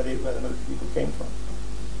where the military people came from.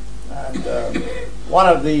 And one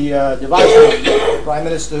of the devices, the Prime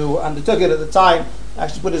Minister who undertook it at the time,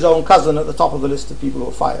 actually put his own cousin at the top of the list of people who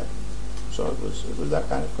were fired. So it was that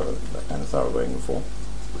kind of thoroughgoing reform.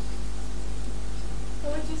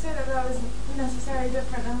 But would you say that was necessarily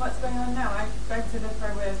different than what's going on now? I beg to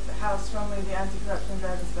differ with how strongly the anti-corruption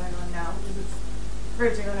drive is going on now, because it's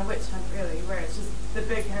verging on a witch hunt, really, where it's just the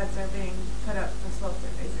big heads are being put up for slaughter,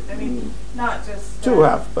 basically. I mean, not just... Two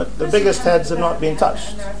have, but the biggest heads have not been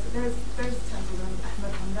touched. And there's Temple and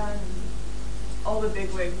Ahmed Hamdan, and all the big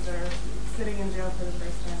wigs are sitting in jail for the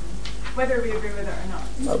first time, whether we agree with it or not.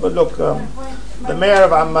 No, but look, the mayor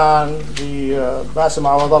of Amman, the Bassem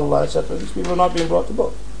Awadallah, etc., these people are not being brought to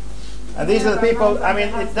book. And these are the people, I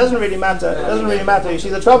mean, it doesn't really matter. It doesn't really matter. You see,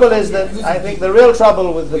 the trouble is that I think the real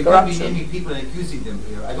trouble with the corruption... We can't be naming people and accusing them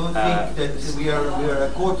here. I don't think that we are a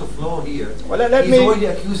court of law here. Well, He's already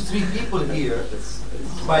accused 3 people here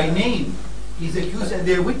by name. He's accused, and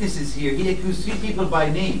there are witnesses here. He accused 3 people by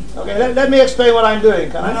name. Okay, let me explain what I'm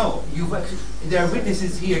doing, can I? No, there are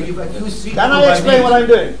witnesses here. You've accused 3 people Can by I name. explain what I'm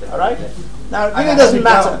doing, all right? Now, it really doesn't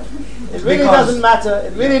matter. It really doesn't matter.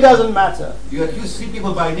 It really doesn't matter. You accused 3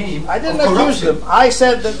 people by name. I didn't accuse them. I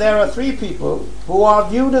said that there are 3 people who are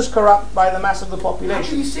viewed as corrupt by the mass of the population. How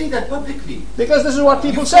can you say that publicly? Because this is what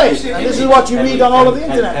people say, and this is what you read on all of the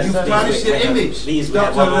internet. You've tarnished their image,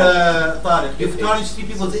 Dr. Tariq. You've tarnished 3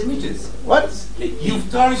 people's images. What? You've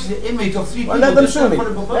tarnished the image of 3 people. Well, let them sue me.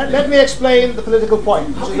 Let me explain the political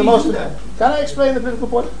point. How Which is can the you most do that? Can I explain the political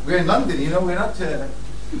point? We're in London, we're not...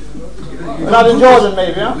 Not in Jordan,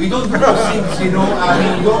 maybe, huh? We don't do those things, you know. I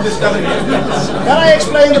mean, you don't discover it. Can I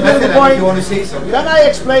explain the political point? If you want to say something. Can I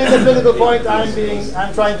explain the political point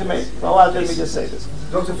I'm trying to make? Fawad, let me just say this.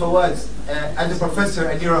 Dr. Fawad, as a professor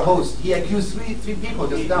and you're a host, he accused three people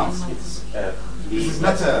just now. This is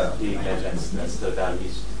not a... Let's go down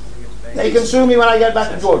these. They can sue me when I get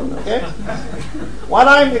back to Jordan, okay? What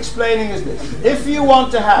I'm explaining is this. If you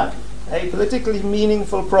want to have a politically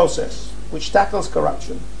meaningful process which tackles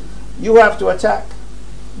corruption, you have to attack,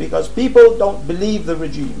 because people don't believe the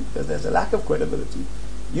regime, because there's a lack of credibility.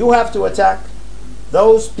 You have to attack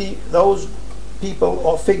those people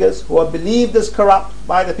or figures who are believed as corrupt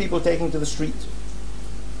by the people taking to the street.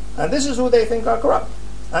 And this is who they think are corrupt.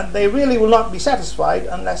 And they really will not be satisfied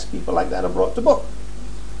unless people like that are brought to book.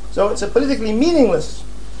 So it's a politically meaningless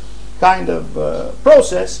kind of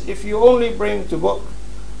process if you only bring to book,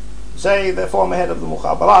 say, the former head of the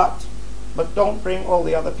Mukhabarat, but don't bring all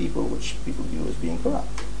the other people which people view as being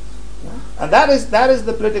corrupt. Yeah? And that is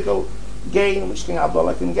the political gain which King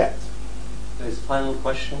Abdullah can get. There's a final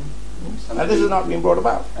question. And this is not being brought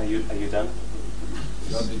about. Are you done?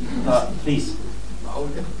 Please.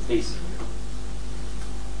 Please.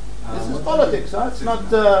 This is politics, huh? It's not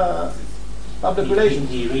public relations.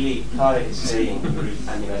 He really, Tariq is saying,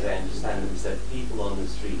 I mean, as I understand it, is that people on the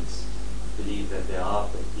streets believe that they are,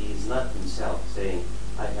 but he is not himself saying,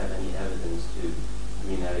 I have any evidence to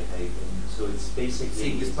communicate. So it's basically...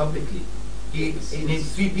 Saying this publicly. He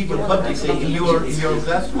needs three people publicly in your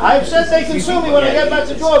classroom. I've said they can sue me when I get back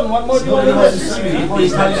to Jordan. What more do you want to do?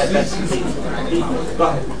 Please, go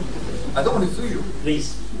ahead. I don't want to sue you.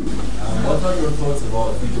 Please. What are your thoughts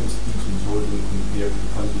about freedom of speech in Jordan compared to the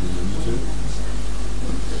countries in the region?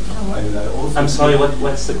 I'm sorry,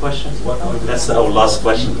 what's the question? That's our last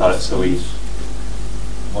question, Tariq, so we...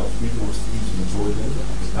 About freedom of speech in Jordan,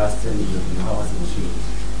 the past 10 years, and how has it changed?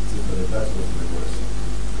 Is it for the better or for the worse?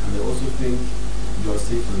 And I also think you are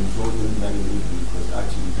safer in Jordan than in Egypt, because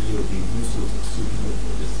actually here they do sort of sue people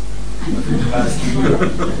for this. But in the past year,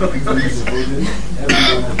 in Jordan,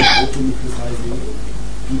 everyone has been openly criticizing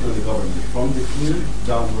people in the government, from the king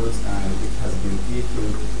downwards, and it has been taken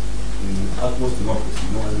in utmost democracy,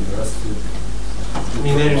 no one arrested. I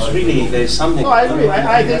mean, there's something... No, I agree.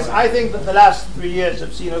 I think that the last 3 years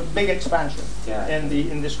have seen a big expansion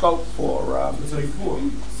in the scope for... It's a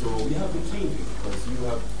reform, so we have been changing, because you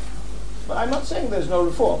have... But I'm not saying there's no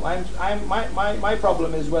reform. My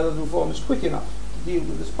problem is whether the reform is quick enough to deal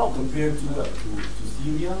with this problem. Compared to what? To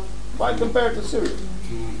Syria? Why compared to Syria?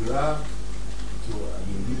 To Iraq?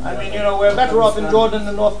 I mean, you know, we're better off in Jordan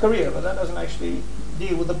than North Korea, but that doesn't actually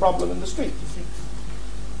deal with the problem in the street.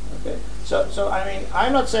 Okay, so I mean,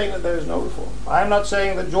 I'm not saying that there is no reform. I'm not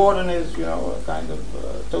saying that Jordan is, you know, a kind of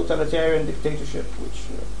totalitarian dictatorship.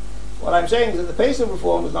 What I'm saying is that the pace of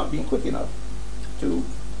reform has not been quick enough to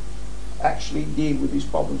actually deal with these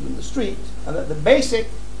problems in the street, and that the basic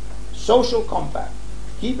social compact,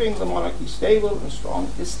 keeping the monarchy stable and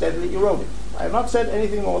strong, is steadily eroding. I have not said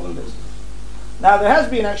anything more than this. Now, there has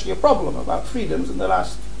been actually a problem about freedoms in the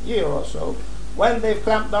last year or so when they've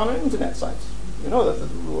clamped down on internet sites. You know that the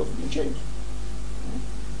rules have been changed.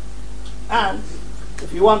 And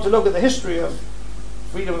if you want to look at the history of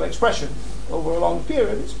freedom of expression over a long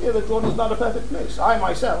period, it's clear that Jordan is not a perfect place. I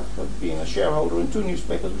myself have been a shareholder in 2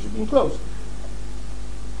 newspapers which have been closed.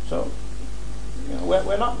 So, you know,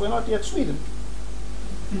 we're not yet Sweden.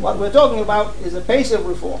 What we're talking about is a pace of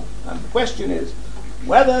reform, and the question is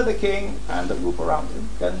whether the king and the group around him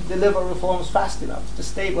can deliver reforms fast enough to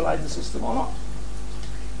stabilize the system or not.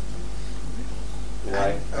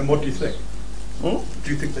 And what do you think? Do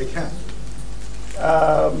you think they can?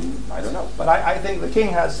 I don't know, but I think the king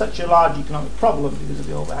has such a large economic problem because of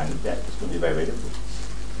the overhang of debt. It's going to be very, very difficult.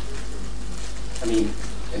 I mean,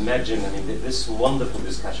 imagine, this wonderful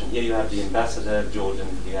discussion. Here you have the ambassador of Jordan,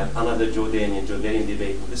 you have another Jordanian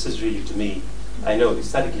debate. This is really, to me, I know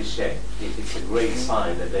it's not a cliche. It's a great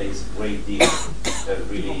sign that there is a great deal of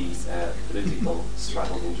really political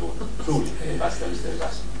struggle in Jordan. Truly, ambassador is the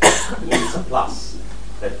ambassador. To me, it's a plus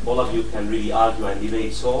that all of you can really argue and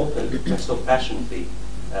debate so openly and so passionately.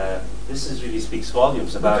 This is really speaks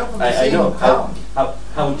volumes about I know how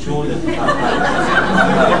Jordan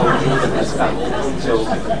how Jordan has come. So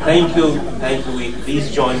thank you.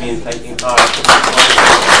 Please join me in thanking Tariq.